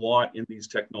there's a lot in these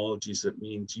technologies that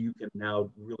means you can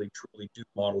now really truly do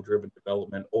model-driven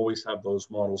development, always have those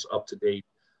models up to date,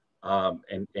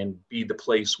 and be the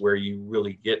place where you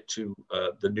really get to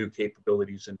the new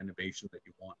capabilities and innovation that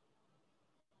you want.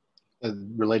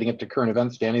 Relating it to current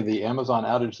events, Danny, the Amazon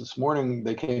outage this morning,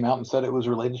 they came out and said it was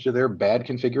related to their bad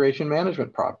configuration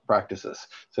management practices.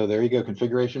 So there you go.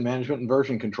 Configuration management and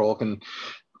version control can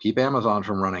keep Amazon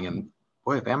from running. And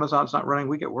boy, if Amazon's not running,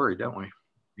 we get worried, don't we?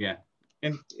 Yeah.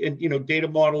 And data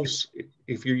models,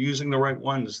 if you're using the right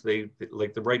ones, they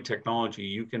like the right technology,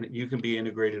 you can be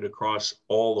integrated across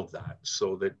all of that,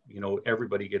 so that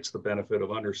everybody gets the benefit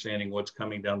of understanding what's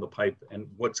coming down the pipe and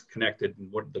what's connected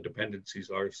and what the dependencies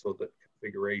are, so that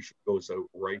configuration goes out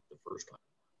right the first time.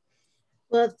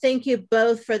 Well, thank you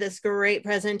both for this great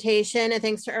presentation, and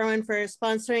thanks to Irwin for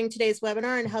sponsoring today's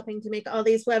webinar and helping to make all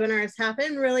these webinars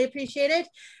happen. Really appreciate it.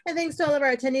 And thanks to all of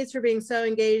our attendees for being so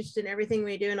engaged in everything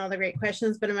we do and all the great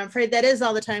questions, but I'm afraid that is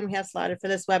all the time we have slotted for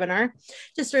this webinar.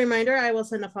 Just a reminder, I will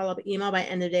send a follow-up email by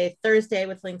end of day Thursday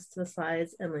with links to the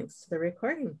slides and links to the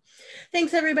recording.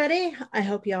 Thanks, everybody. I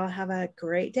hope you all have a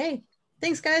great day.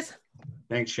 Thanks, guys.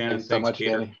 Thanks, Shannon. Thanks so much,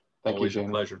 Peter. Danny. Thank Always you,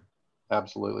 Shannon. a pleasure.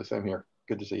 Absolutely. Same here.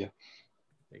 Good to see you.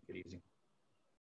 Take it easy.